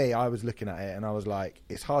for me, I was looking at it and I was like,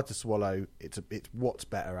 it's Hard to Swallow. It's what's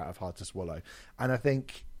better out of Hard to Swallow. And I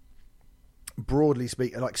think, broadly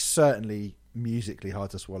speaking, like certainly musically,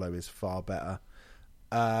 Hard to Swallow is far better.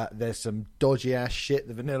 There's some dodgy ass shit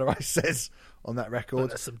that Vanilla Ice says on that record. But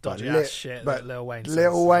there's some dodgy ass shit that Lil Wayne says.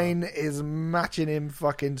 Lil Wayne is matching him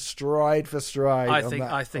fucking stride for stride. I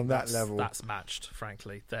think that's, that level. That's matched.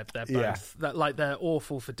 Frankly, they're both they're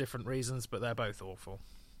awful for different reasons, but they're both awful.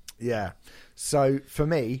 Yeah. So for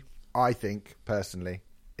me, I think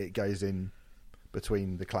it goes in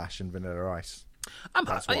between The Clash and Vanilla Ice.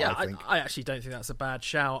 I actually don't think that's a bad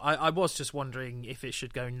shout. I was just wondering if it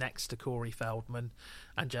should go next to Corey Feldman,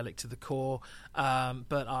 Angelic to the Core.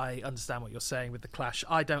 But I understand what you're saying with The Clash.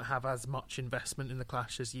 I don't have as much investment in The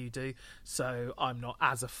Clash as you do, so I'm not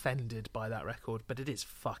as offended by that record, but it is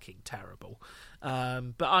fucking terrible.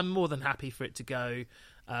 But I'm more than happy for it to go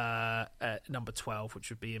at number 12, which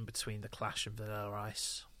would be in between The Clash and Vanilla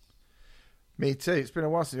Ice. Me too. It's been a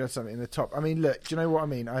while since we had something in the top. I mean, look, do you know what I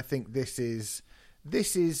mean? I think this is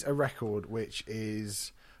a record which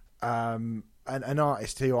is an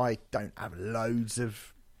artist who I don't have loads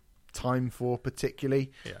of time for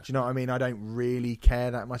particularly. Yeah. Do you know what I mean? I don't really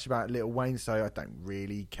care that much about Lil Wayne, so I don't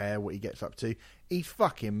really care what he gets up to. He's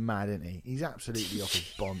fucking mad, isn't he? He's absolutely off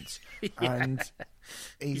his bonds. And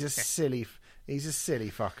he's a silly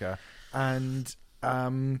fucker. And,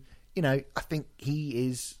 I think he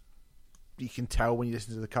is... You can tell when you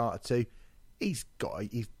listen to the Carter 2, he's got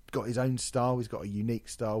his own style. He's got a unique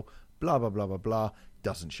style. Blah blah blah blah blah.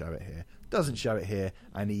 Doesn't show it here.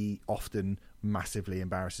 And he often massively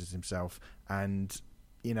embarrasses himself. And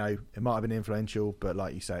it might have been influential, but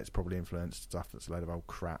like you say, it's probably influenced stuff that's a load of old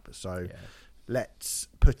crap. So let's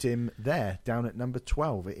put him there, down at number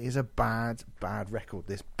 12. It is a bad record.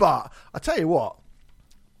 This, but I tell you what,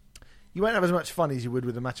 you won't have as much fun as you would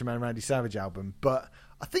with the Macho Man Randy Savage album, but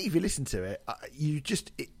I think if you listen to it,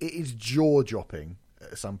 it is jaw-dropping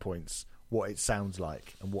at some points what it sounds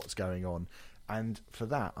like and what's going on. And for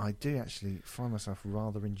that, I do actually find myself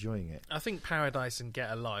rather enjoying it. I think Paradise and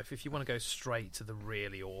Get a Life, if you want to go straight to the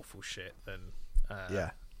really awful shit, then...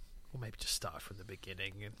 Or maybe just start from the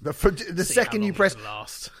beginning. And the second you press...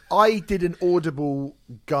 I did an audible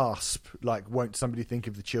gasp, like, won't somebody think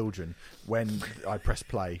of the children, when I pressed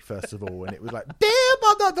play, first of all, and it was like...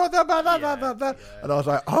 And I was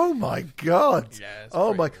like, oh my God.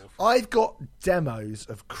 Oh my... Awful. I've got demos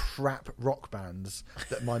of crap rock bands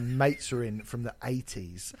that my mates are in from the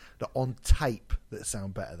 80s that on tape that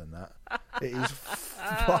sound better than that. It is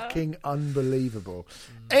fucking unbelievable.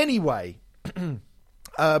 Anyway...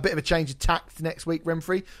 A bit of a change of tact next week,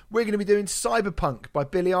 Remfry. We're going to be doing Cyberpunk by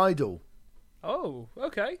Billy Idol. Oh,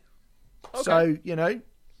 okay. So,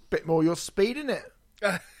 bit more your speed, isn't it?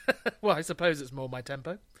 Well, I suppose it's more my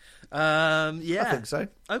tempo. I think so.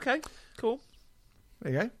 Okay, cool.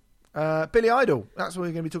 There you go. Billy Idol. That's what we're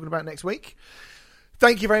going to be talking about next week.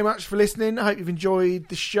 Thank you very much for listening. I hope you've enjoyed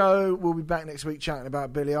the show. We'll be back next week chatting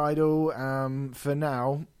about Billy Idol. For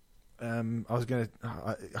now... I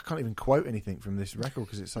can't even quote anything from this record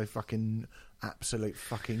because it's so fucking absolute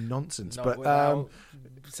fucking nonsense. Not without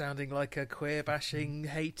sounding like a queer bashing,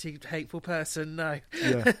 hateful person. No.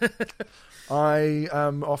 Yeah. I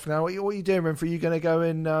am off now. What are you doing, Renfrew? Are you going to go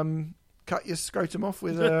and cut your scrotum off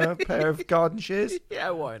with a pair of garden shears? Yeah,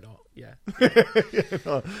 why not? Yeah.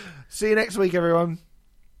 See you next week, everyone.